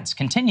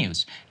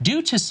continues,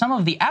 "Due to some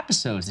of the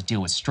episodes that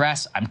deal with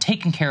stress, I'm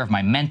taking care of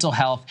my mental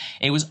health.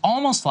 It was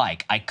almost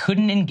like I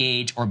couldn't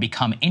engage or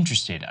become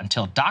interested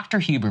until Dr.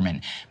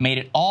 Huberman made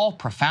it all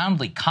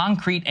profoundly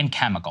concrete and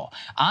chemical.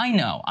 I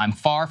know I'm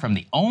far from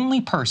the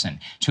only person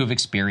to have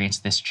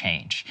experienced this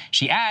change."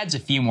 She adds a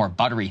few more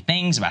buttery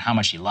things about how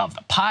much she loved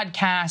the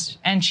podcast,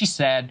 and she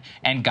said,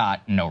 and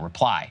got no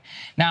reply.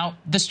 Now,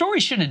 the story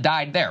should have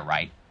died there,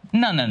 right?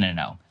 No, no, no,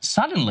 no.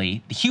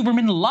 Suddenly, the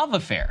Huberman love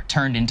affair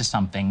turned into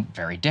something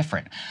very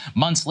different.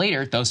 Months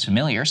later, those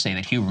familiar say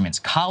that Huberman's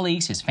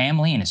colleagues, his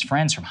family, and his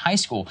friends from high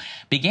school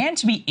began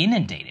to be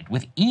inundated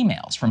with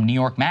emails from New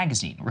York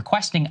Magazine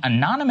requesting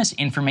anonymous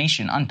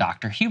information on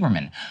Dr.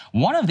 Huberman.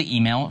 One of the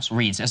emails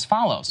reads as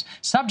follows.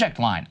 Subject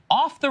line,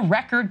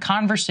 "Off-the-record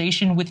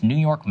conversation with New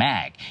York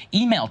Mag."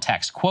 Email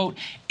text, quote,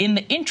 "In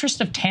the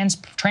interest of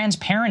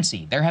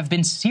transparency, there have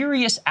been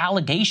serious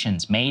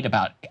allegations made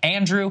about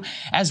Andrew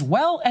as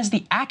well as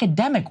the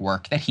academic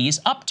work that he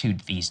is up to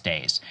these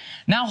days."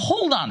 Now,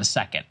 hold on a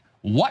second.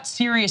 What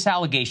serious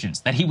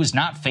allegations? That he was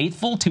not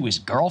faithful to his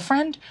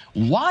girlfriend?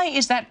 Why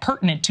is that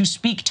pertinent to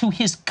speak to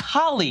his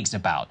colleagues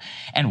about?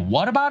 And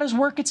what about his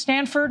work at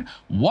Stanford?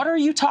 What are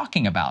you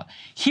talking about?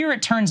 Here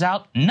it turns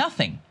out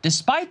nothing,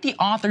 despite the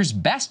author's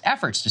best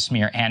efforts to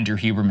smear Andrew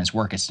Huberman's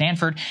work at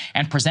Stanford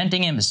and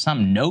presenting him as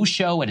some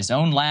no-show at his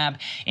own lab,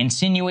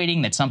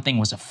 insinuating that something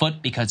was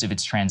afoot because of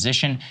its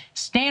transition.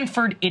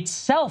 Stanford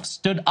itself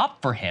stood up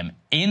for him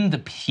in the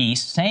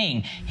piece,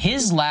 saying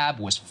his lab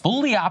was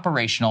fully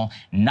operational,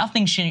 nothing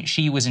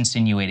she was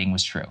insinuating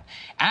was true.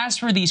 As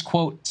for these,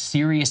 quote,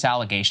 serious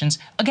allegations,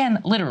 again,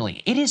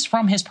 literally, it is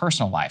from his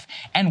personal life.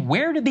 And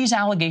where did these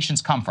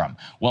allegations come from?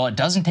 Well, it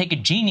doesn't take a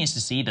genius to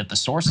see that the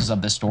sources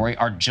of this story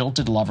are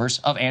jilted lovers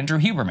of Andrew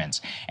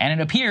Huberman's. And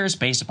it appears,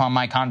 based upon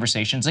my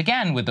conversations,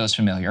 again, with those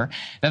familiar,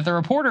 that the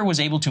reporter was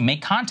able to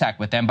make contact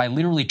with them by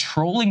literally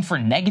trolling for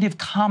negative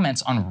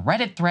comments on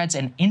Reddit threads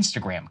and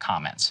Instagram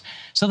comments.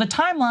 So the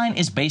timeline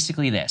is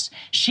basically this.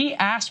 She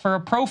asked for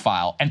a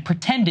profile and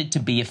pretended to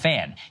be a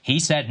fan. He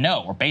said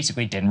no, or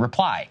basically didn't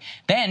reply.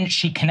 Then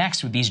she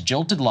connects with these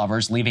jilted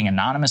lovers, leaving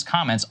anonymous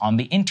comments on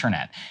the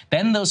internet.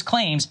 Then those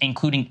claims,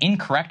 including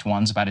incorrect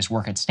ones about his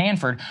work at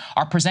Stanford,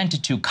 are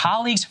presented to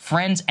colleagues,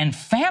 friends, and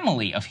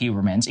family of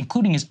Huberman's,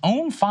 including his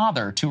own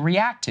father, to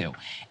react to.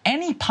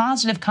 Any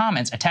positive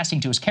comments attesting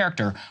to his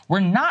character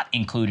were not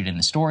included in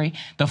the story.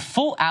 The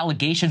full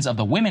allegations of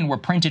the women were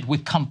printed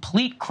with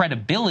complete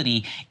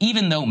credibility,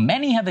 even though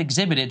many have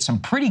exhibited some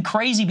pretty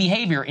crazy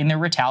behavior in their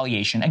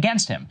retaliation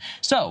against him.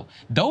 So,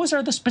 those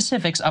are the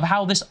specifics of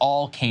how this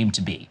all came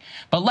to be.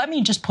 But let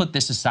me just put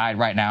this aside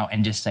right now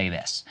and just say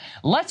this.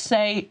 Let's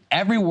say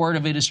every word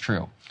of it is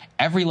true.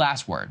 Every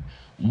last word.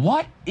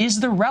 What is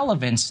the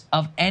relevance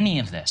of any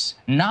of this?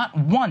 Not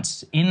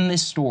once in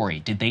this story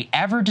did they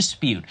ever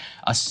dispute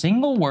a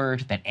single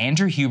word that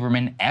Andrew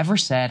Huberman ever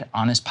said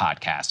on his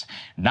podcast.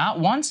 Not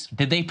once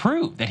did they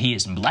prove that he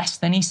is less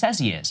than he says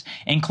he is,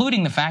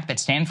 including the fact that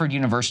Stanford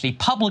University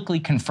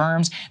publicly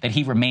confirms that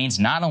he remains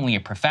not only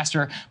a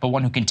professor, but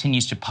one who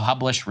continues to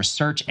publish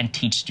research and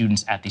teach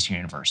students at this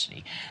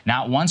university.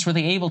 Not once were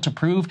they able to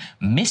prove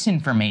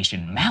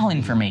misinformation,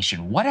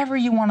 malinformation, whatever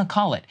you want to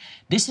call it.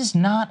 This is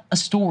not a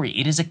story.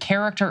 It is a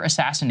character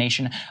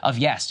assassination of,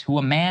 yes,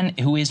 a man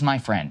who is my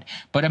friend,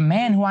 but a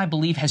man who I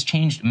believe has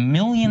changed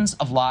millions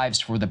of lives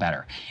for the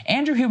better.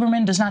 Andrew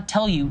Huberman does not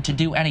tell you to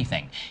do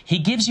anything. He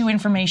gives you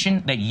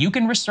information that you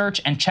can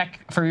research and check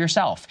for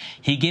yourself.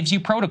 He gives you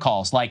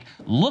protocols like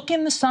look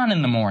in the sun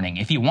in the morning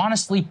if you want to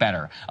sleep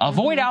better,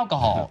 avoid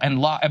alcohol, and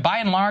by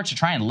and large to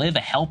try and live a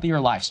healthier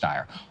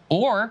lifestyle.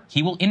 Or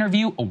he will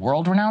interview a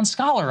world-renowned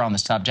scholar on the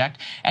subject,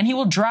 and he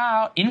will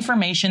draw out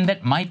information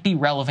that might be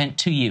relevant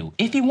to you,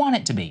 if you want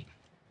it to be.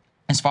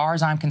 As far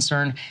as I'm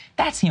concerned,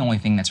 that's the only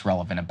thing that's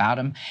relevant about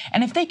him.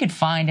 And if they could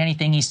find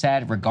anything he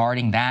said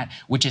regarding that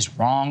which is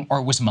wrong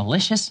or was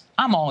malicious,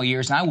 I'm all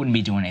ears and I wouldn't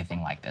be doing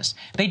anything like this.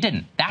 They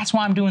didn't. That's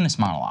why I'm doing this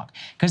monologue.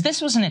 Because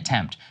this was an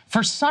attempt,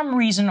 for some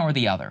reason or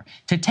the other,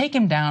 to take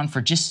him down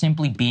for just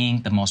simply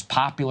being the most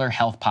popular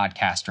health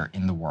podcaster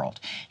in the world.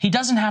 He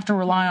doesn't have to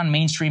rely on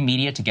mainstream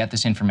media to get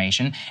this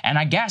information, and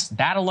I guess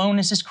that alone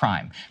is his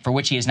crime, for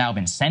which he has now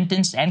been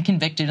sentenced and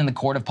convicted in the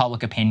court of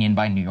public opinion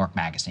by New York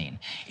Magazine.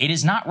 It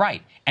is not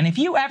right. And if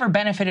you ever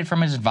benefited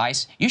from his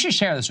advice, you should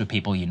share this with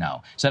people you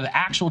know, so the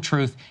actual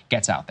truth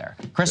gets out there.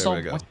 Crystal?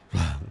 There we go.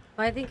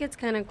 Well, I think it's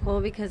kind of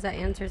cool because that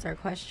answers our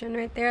question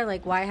right there.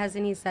 Like, why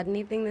hasn't he said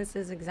anything? This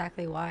is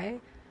exactly why.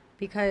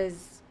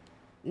 Because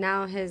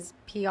now his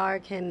PR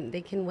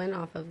they can win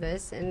off of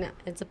this, and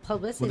it's a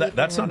publicity. Well,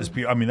 that's not his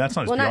PR. I mean, that's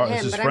not his PR. Not him,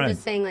 it's his but friend. I'm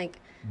just saying, like,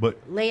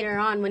 later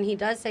on when he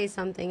does say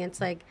something, it's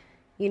like,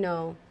 you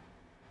know.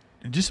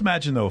 Just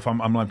imagine, though, if I'm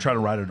trying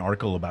to write an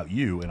article about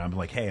you, and I'm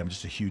like, hey, I'm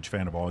just a huge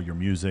fan of all your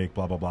music,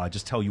 blah, blah, blah. I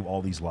just tell you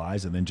all these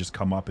lies, and then just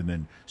come up and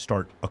then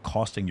start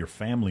accosting your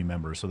family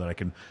members so that I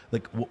can,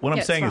 like, what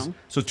I'm saying is,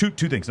 so two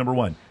things. Number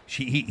one,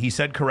 he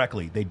said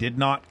correctly, they did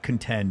not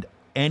contend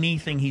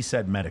anything he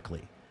said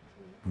medically.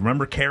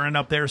 Remember Karen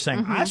up there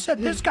saying, I said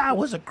this guy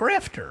was a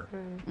grifter,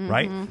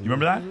 right? You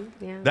remember that?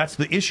 Yeah. That's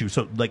the issue.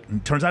 So, like,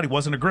 it turns out he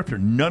wasn't a grifter.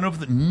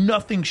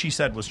 Nothing she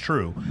said was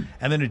true.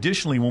 And then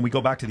additionally, when we go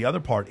back to the other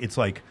part, it's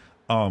like,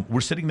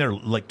 we're sitting there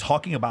like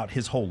talking about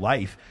his whole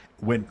life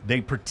when they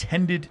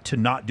pretended to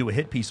not do a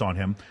hit piece on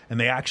him, and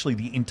they actually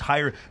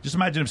just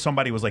imagine if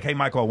somebody was like, hey,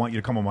 Michael, I want you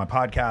to come on my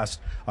podcast,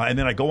 and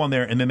then I go on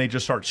there, and then they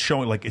just start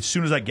showing, like, as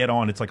soon as I get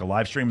on, it's like a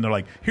live stream, and they're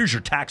like, here's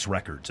your tax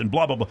records, and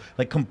blah, blah, blah.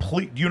 Like,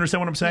 complete, do you understand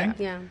what I'm saying?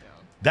 Yeah.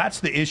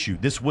 That's the issue.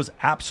 This was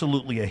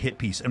absolutely a hit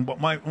piece. And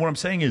what I'm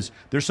saying is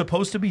there's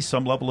supposed to be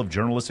some level of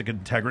journalistic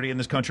integrity in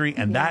this country,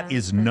 and that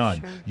is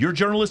none. Sure. Your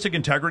journalistic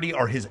integrity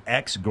are his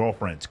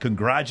ex-girlfriends.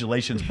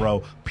 Congratulations,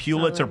 bro.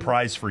 Pulitzer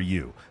Prize for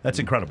you. That's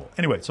incredible.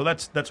 Anyway, so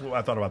that's what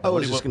I thought about that.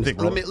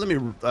 Let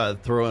me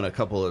throw in a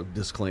couple of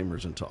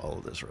disclaimers into all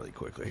of this really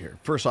quickly here.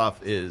 First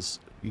off is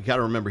you got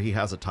to remember he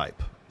has a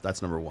type.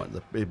 That's number one.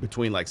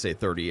 Between, like, say,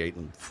 38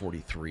 and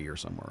 43 or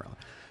somewhere around.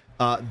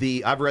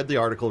 I've read the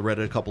article, read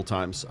it a couple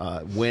times.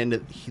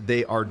 When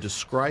they are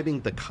describing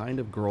the kind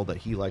of girl that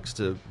he likes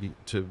to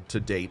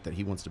date, that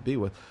he wants to be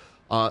with,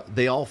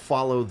 they all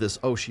follow this.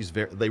 Oh,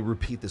 they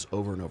repeat this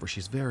over and over.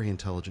 She's very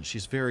intelligent.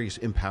 She's very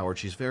empowered.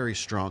 She's very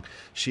strong.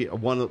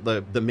 One of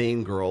the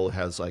main girl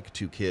has like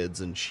 2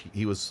 kids, and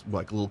he was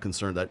like a little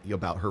concerned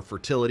about her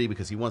fertility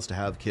because he wants to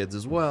have kids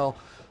as well.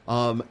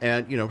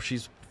 And you know,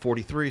 she's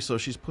 43, so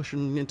she's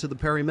pushing into the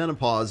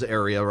perimenopause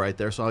area right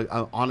there.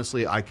 So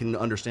honestly, I can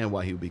understand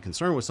why he would be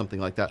concerned with something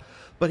like that.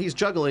 But he's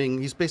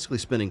basically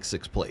spinning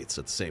 6 plates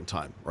at the same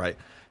time, right?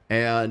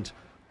 And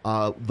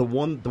the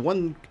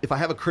one, if I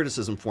have a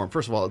criticism for him,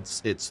 first of all,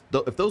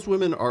 if those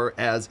women are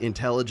as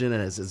intelligent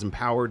and as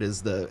empowered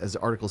as the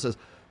article says,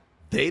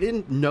 they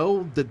didn't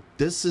know that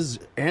this is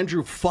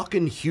Andrew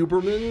fucking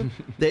Huberman.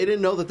 They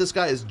didn't know that this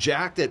guy is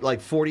jacked at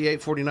like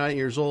 48, 49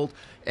 years old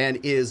and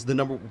is the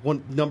number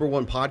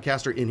one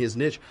podcaster in his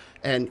niche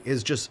and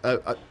is just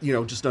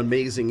just an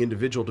amazing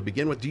individual to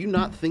begin with. Do you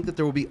not think that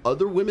there will be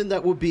other women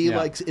that would be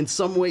like in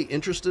some way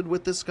interested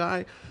with this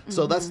guy?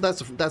 So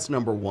that's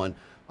number one.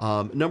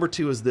 Number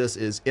two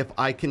is if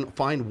I can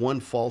find one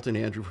fault in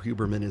Andrew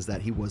Huberman is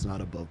that he was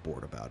not above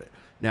board about it.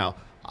 Now,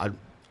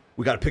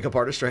 we got a pickup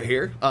artist right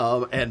here.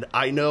 And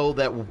I know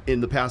that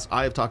in the past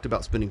I have talked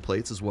about spinning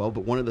plates as well,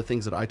 but one of the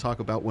things that I talk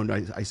about when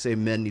I say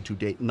men need to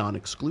date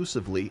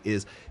non-exclusively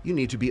is you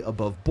need to be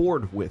above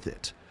board with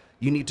it.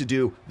 You need to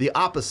do the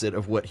opposite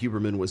of what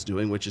Huberman was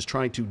doing, which is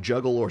trying to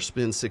juggle or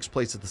spin 6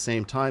 plates at the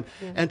same time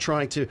and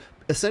trying to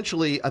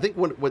essentially, I think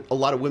what a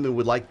lot of women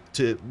would like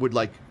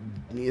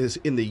is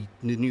in the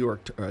New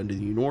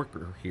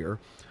Yorker here,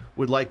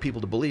 would like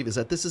people to believe is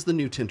that this is the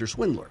new Tinder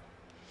swindler.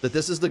 That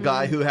this is the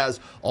guy who has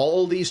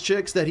all these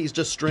chicks that he's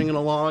just stringing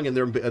along, and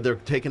they're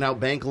taking out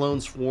bank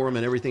loans for him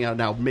and everything out.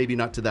 Now, maybe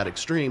not to that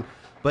extreme,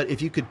 But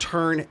if you could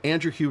turn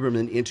Andrew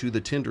Huberman into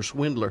the Tinder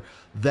swindler,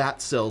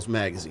 that sells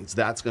magazines.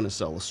 That's going to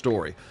sell a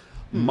story.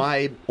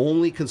 My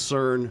only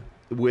concern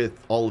with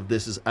all of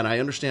this is, and I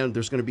understand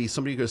there's going to be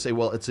somebody going to say,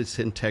 well, it's his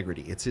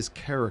integrity, it's his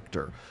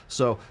character.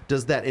 So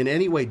does that in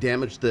any way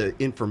damage the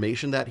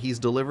information that he's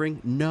delivering?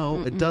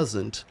 No, it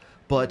doesn't.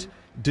 But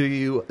do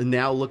you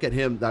now look at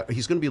him?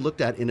 He's going to be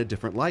looked at in a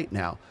different light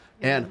now.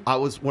 And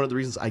one of the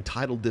reasons I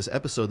titled this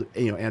episode,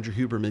 Andrew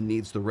Huberman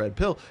needs the red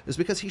pill, is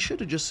because he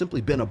should have just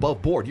simply been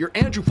above board. You're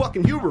Andrew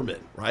fucking Huberman,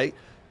 right?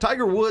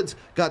 Tiger Woods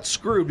got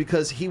screwed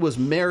because he was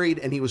married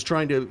and he was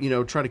trying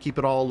to keep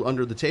it all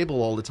under the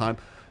table all the time.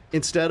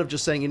 Instead of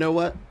just saying, you know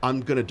what, I'm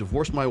going to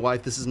divorce my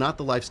wife. This is not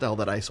the lifestyle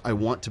that I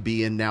want to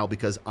be in now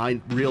because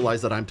I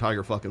realize that I'm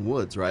Tiger fucking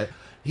Woods, right?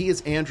 He is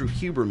Andrew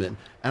Huberman.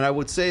 And I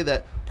would say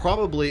that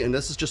probably, and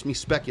this is just me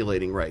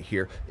speculating right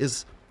here,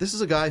 this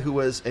is a guy who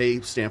was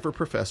a Stanford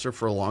professor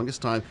for the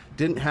longest time,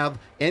 didn't have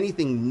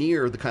anything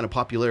near the kind of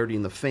popularity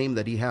and the fame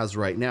that he has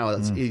right now.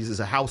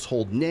 He's a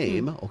household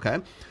name, okay?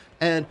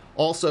 And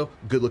also,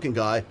 good-looking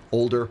guy,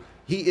 older.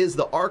 He is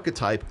the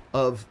archetype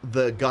of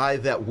the guy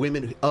that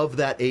women of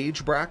that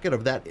age bracket,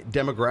 of that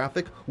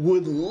demographic,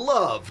 would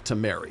love to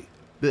marry.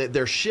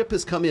 Their ship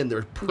has come in.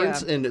 Their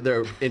prince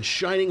in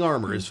shining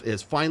armor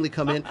has finally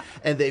come in,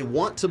 and they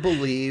want to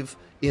believe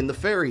in the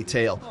fairy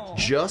tale,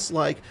 just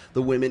like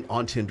the women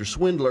on Tinder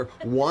Swindler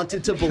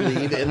wanted to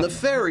believe in the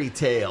fairy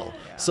tale.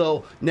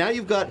 So now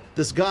you've got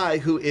this guy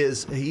who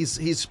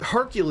he's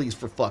Hercules,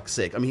 for fuck's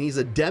sake. I mean, he's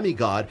a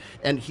demigod,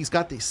 and he's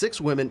got these 6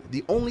 women.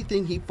 The only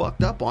thing he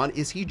fucked up on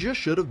is he just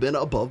should have been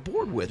above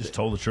board with just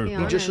told the truth.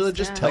 He just should have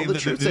just told the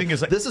truth. The thing is,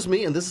 this is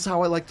me, and this is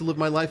how I like to live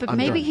my life. But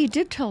maybe he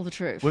did tell the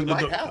truth. Well,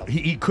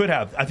 he could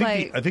have. I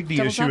think the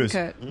issue is,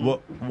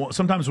 well,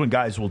 sometimes when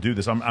guys will do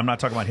this, I'm not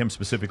talking about him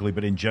specifically,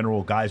 but in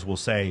general, guys will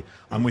say,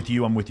 I'm with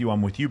you, I'm with you,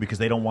 I'm with you, because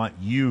they don't want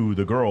you,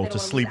 the girl, to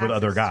sleep with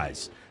other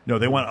guys. No,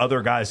 they want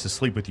other guys to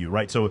sleep with you,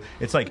 right? So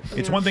it's like,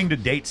 it's one thing to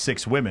date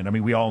 6 women. I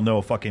mean, we all know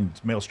a fucking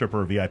male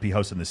stripper or VIP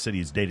host in the city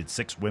has dated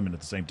 6 women at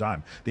the same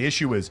time. The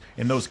issue is,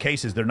 in those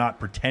cases, they're not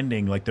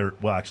pretending like they're,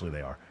 well, actually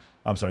they are.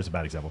 I'm sorry, it's a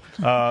bad example.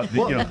 I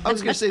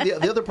was going to say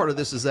the other part of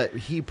this is that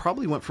he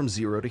probably went from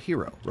 0 to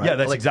hero, right? Yeah,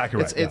 that's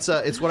exactly right.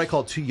 It's what I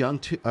call too young,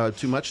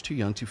 too much, too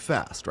young, too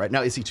fast, right?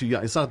 Now, is he too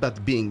young? It's not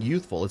about being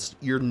youthful. It's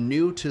you're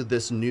new to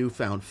this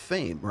newfound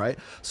fame, right?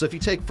 So if you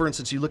take, for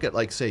instance, you look at,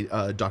 like, say,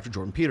 Dr.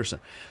 Jordan Peterson.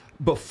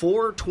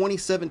 Before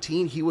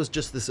 2017, he was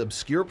just this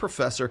obscure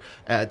professor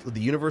at the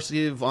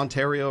University of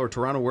Ontario or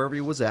Toronto, wherever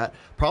he was at,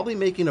 probably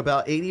making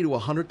about $80,000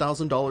 to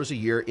 $100,000 a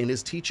year in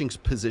his teaching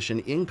position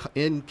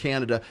in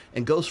Canada,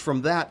 and goes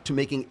from that to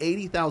making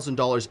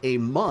 $80,000 a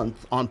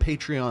month on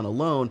Patreon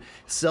alone.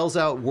 Sells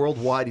out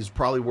worldwide. He's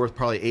probably worth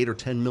 $8 or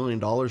 $10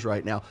 million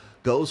right now.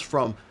 Goes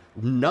from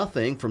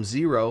nothing, from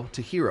 0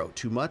 to hero.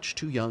 Too much,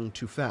 too young,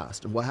 too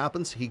fast. And what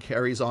happens? He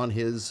carries on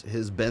his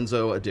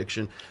benzo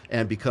addiction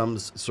and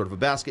becomes sort of a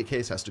basket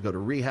case, has to go to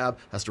rehab,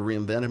 has to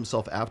reinvent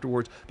himself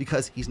afterwards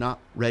because he's not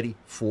ready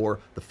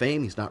for the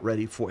fame. He's not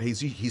ready for,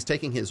 he's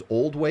taking his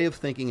old way of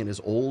thinking and his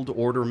old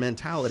order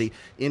mentality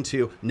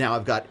into, now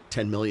I've got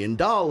 $10 million.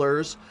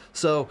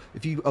 So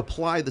if you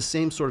apply the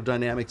same sort of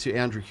dynamic to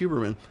Andrew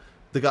Huberman,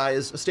 the guy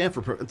is a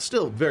Stanford,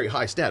 still very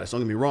high status,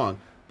 don't get me wrong,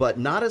 but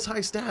not as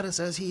high status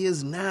as he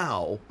is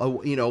now,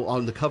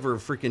 on the cover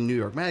of freaking New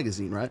York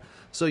Magazine, right?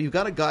 So you've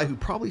got a guy who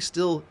probably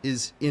still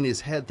is in his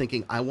head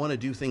thinking, I want to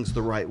do things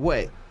the right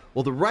way.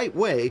 Well, the right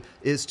way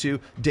is to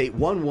date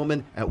one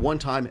woman at one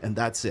time, and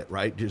that's it,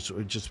 right?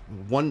 Just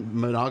one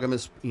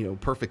monogamous,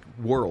 perfect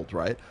world,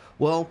 right?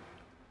 Well,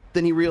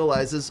 then he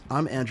realizes,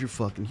 I'm Andrew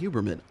fucking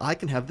Huberman. I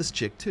can have this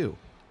chick too.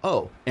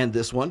 Oh, and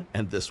this one,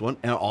 and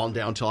on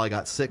down till I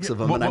got 6 of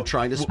them, and I'm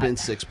trying to spin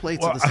 6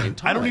 plates at the same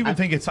time. I don't even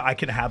think it's, I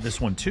can have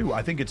this one too.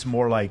 I think it's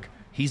more like,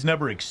 he's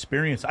never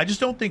experienced. I just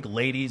don't think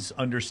ladies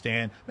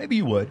understand. Maybe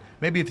you would.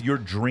 Maybe if your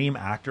dream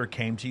actor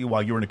came to you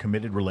while you were in a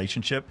committed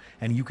relationship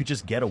and you could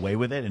just get away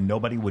with it and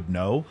nobody would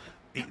know.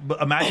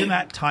 But imagine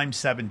that times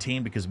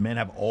 17, because men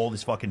have all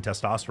this fucking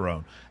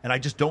testosterone, and I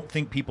just don't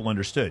think people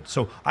understood.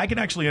 So I can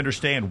actually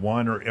understand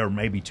 1 or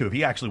maybe 2. If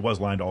he actually was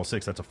lying to all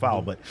 6, that's a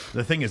foul. But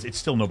the thing is, it's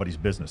still nobody's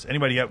business.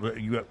 Anybody?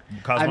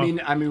 Cosmo?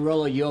 I mean,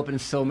 Rolo, you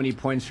opened so many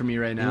points for me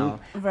right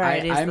now.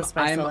 Variety is the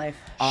spice of life.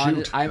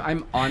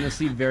 I'm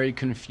honestly very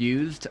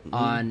confused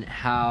on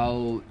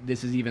how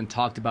this is even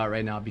talked about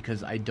right now,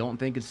 because I don't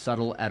think it's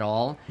subtle at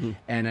all,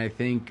 and I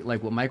think,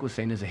 like what Mike was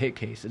saying, is a hit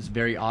case. It's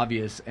very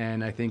obvious,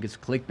 and I think it's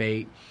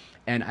clickbait.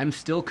 And I'm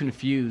still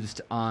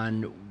confused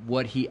on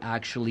what he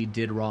actually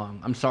did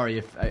wrong. I'm sorry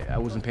if I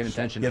wasn't paying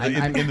attention.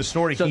 Yeah, in the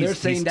story, so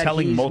he's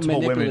telling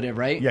multiple women,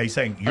 right? Yeah, he's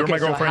saying, you're my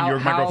girlfriend, you're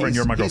my girlfriend,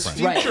 you're my girlfriend.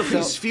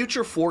 He's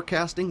future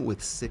forecasting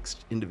with 6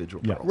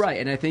 individual girls. Right,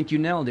 and I think you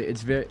nailed it.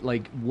 It's very,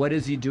 like, what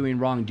is he doing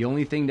wrong? The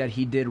only thing that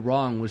he did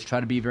wrong was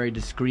try to be very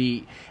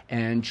discreet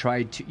and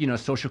try to,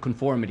 social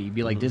conformity.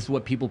 Be like, this is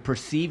what people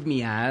perceive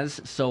me as,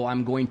 so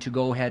I'm going to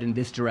go ahead in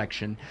this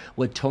direction.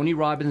 What Tony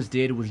Robbins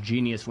did was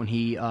genius when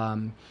he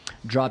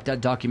dropped that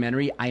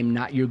documentary, I'm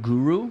Not Your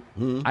Guru.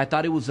 I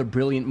thought it was a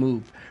brilliant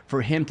move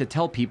for him to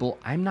tell people,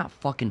 I'm not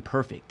fucking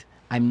perfect.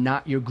 I'm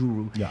not your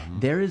guru.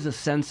 There is a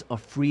sense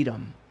of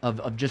freedom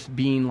of just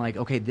being like,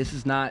 okay, this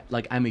is not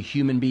like I'm a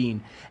human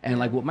being. And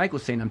like what Mike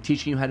was saying, I'm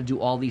teaching you how to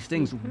do all these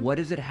things. What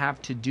does it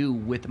have to do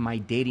with my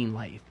dating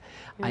life?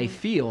 I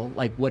feel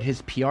like what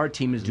his PR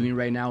team is doing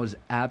right now is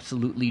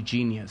absolutely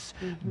genius.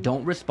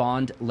 Don't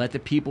respond. Let the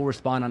people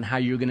respond on how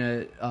you're going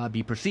to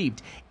be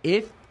perceived.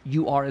 If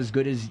you are as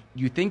good as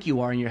you think you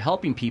are and you're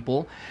helping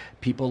people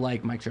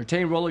like Mike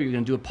Sartain Roller, you're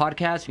going to do a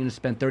podcast, you're going to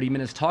spend 30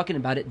 minutes talking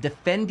about it,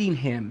 defending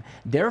him.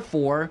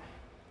 Therefore,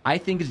 I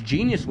think it's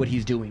genius what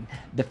he's doing.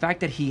 The fact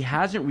that he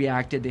hasn't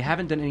reacted, they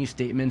haven't done any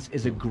statements,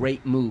 is a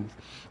great move.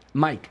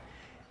 Mike,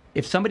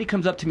 if somebody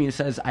comes up to me and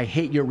says, I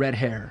hate your red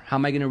hair, how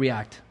am I going to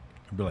react?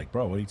 I'd be like,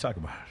 bro, what are you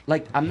talking about?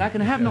 Like, I'm not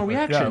going to have no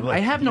reaction. I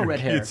have no red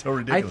hair. It's so I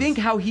ridiculous. think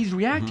how he's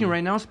reacting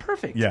right now is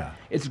perfect. Yeah.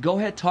 It's go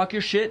ahead, talk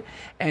your shit,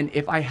 and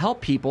if I help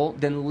people,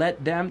 then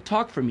let them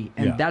talk for me.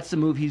 And that's the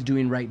move he's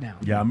doing right now.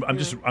 Yeah, I'm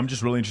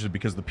just really interested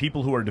because the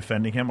people who are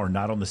defending him are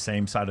not on the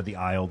same side of the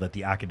aisle that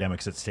the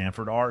academics at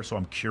Stanford are. So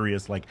I'm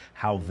curious, like,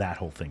 how that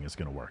whole thing is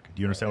going to work.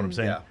 Do you understand what I'm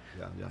saying?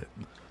 Yeah.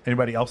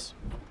 Anybody else?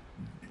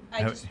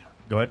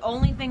 Go ahead.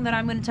 Only thing that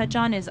I'm going to touch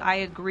on is I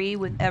agree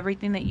with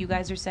everything that you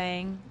guys are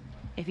saying.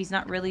 If he's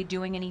not really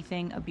doing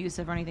anything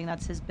abusive or anything,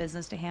 that's his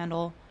business to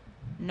handle.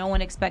 No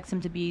one expects him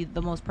to be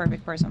the most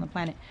perfect person on the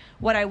planet.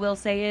 What I will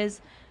say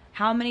is,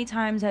 how many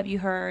times have you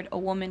heard a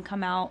woman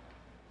come out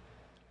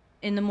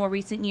in the more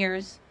recent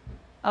years,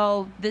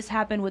 oh, this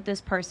happened with this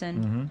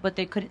person, but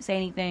they couldn't say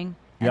anything,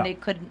 and they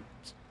couldn't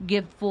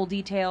give full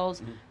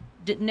details.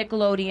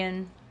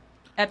 Nickelodeon,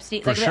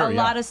 Epstein, like a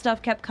lot of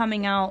stuff kept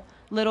coming out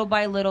little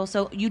by little,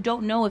 so you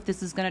don't know if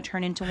this is going to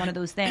turn into one of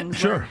those things.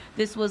 Sure.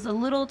 This was a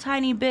little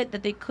tiny bit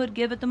that they could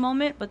give at the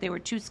moment, but they were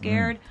too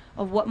scared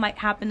of what might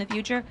happen in the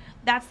future.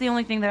 That's the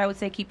only thing that I would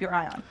say keep your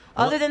eye on.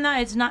 Other than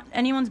that, it's not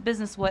anyone's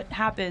business what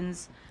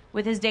happens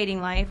with his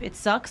dating life. It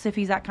sucks if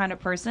he's that kind of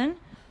person,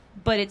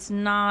 but it's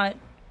not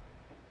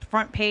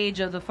front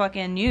page of the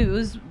fucking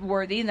news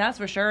worthy, that's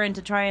for sure. And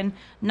to try and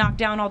knock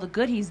down all the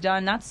good he's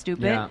done, that's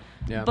stupid.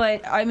 Yeah.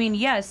 But I mean,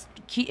 yes,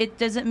 it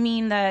doesn't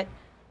mean that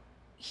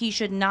he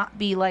should not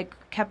be like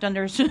kept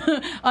under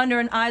under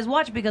an eye's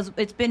watch, because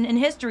it's been in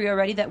history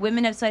already that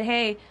women have said,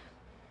 hey,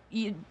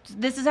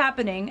 this is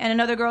happening, and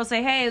another girl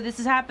say, hey, this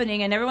is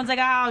happening, and everyone's like,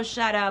 oh,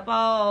 shut up,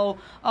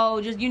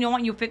 oh, just, you don't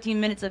want your 15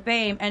 minutes of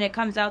fame, and it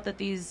comes out that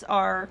these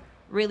are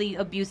really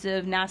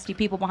abusive, nasty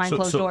people behind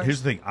closed doors.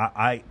 Here's the thing.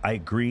 I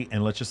agree,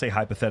 and let's just say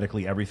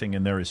hypothetically everything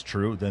in there is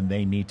true, then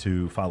they need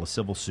to file a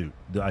civil suit.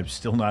 I'm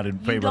still not in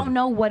favor. You don't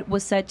know what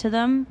was said to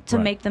them to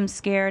make them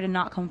scared and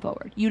not come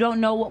forward. You don't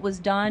know what was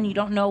done. You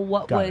don't know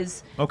what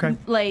was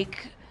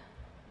like.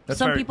 That's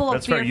some fair. people are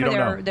That's fair. fear You for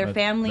don't their know.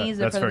 families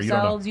or That's for fair.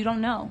 themselves. You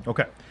don't know.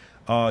 Okay.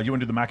 You want to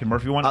do the Mac and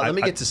Murphy one? Let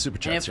me get to Super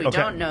And Chats. if we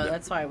don't know,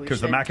 that's why we should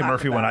Because the Mac and talk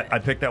Murphy one, about it. I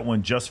picked that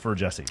one just for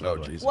Jesse. Oh,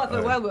 jeez. What?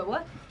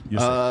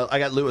 I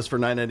got Lewis for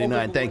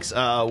 $9.99. Thanks.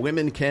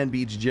 Women can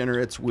be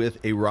degenerates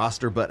with a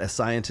roster, but a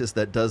scientist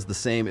that does the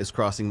same is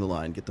crossing the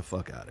line. Get the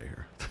fuck out of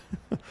here.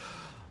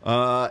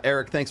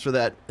 Eric, thanks for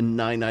that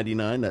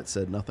 $9.99. That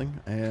said nothing.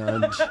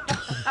 And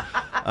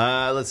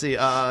let's see.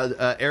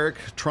 Eric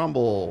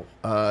Trumbull,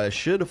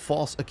 should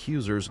false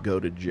accusers go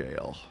to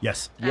jail?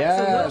 Yes.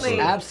 Yes,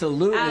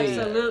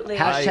 absolutely.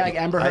 Hashtag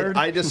Amber Heard.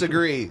 I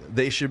disagree.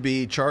 They should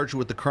be charged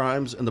with the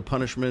crimes and the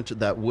punishment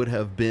that would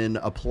have been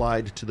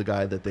applied to the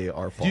guy that they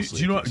are falsely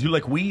Do you know?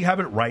 accusing. We have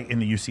it right in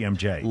the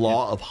UCMJ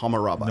Law of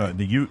Hammurabi. No,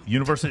 the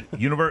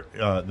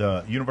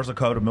the Universal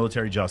Code of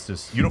Military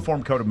Justice,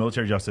 Uniform Code of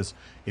Military Justice.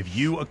 If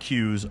you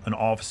accuse an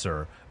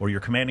officer or your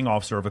commanding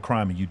officer of a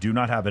crime and you do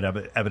not have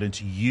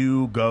evidence,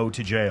 you go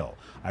to jail.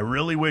 I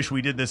really wish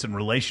we did this in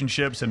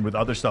relationships and with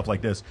other stuff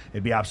like this.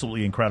 It'd be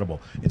absolutely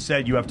incredible.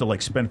 Instead, you have to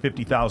like spend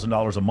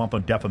 $50,000 a month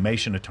on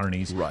defamation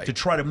attorneys to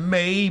try to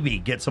maybe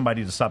get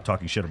somebody to stop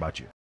talking shit about you.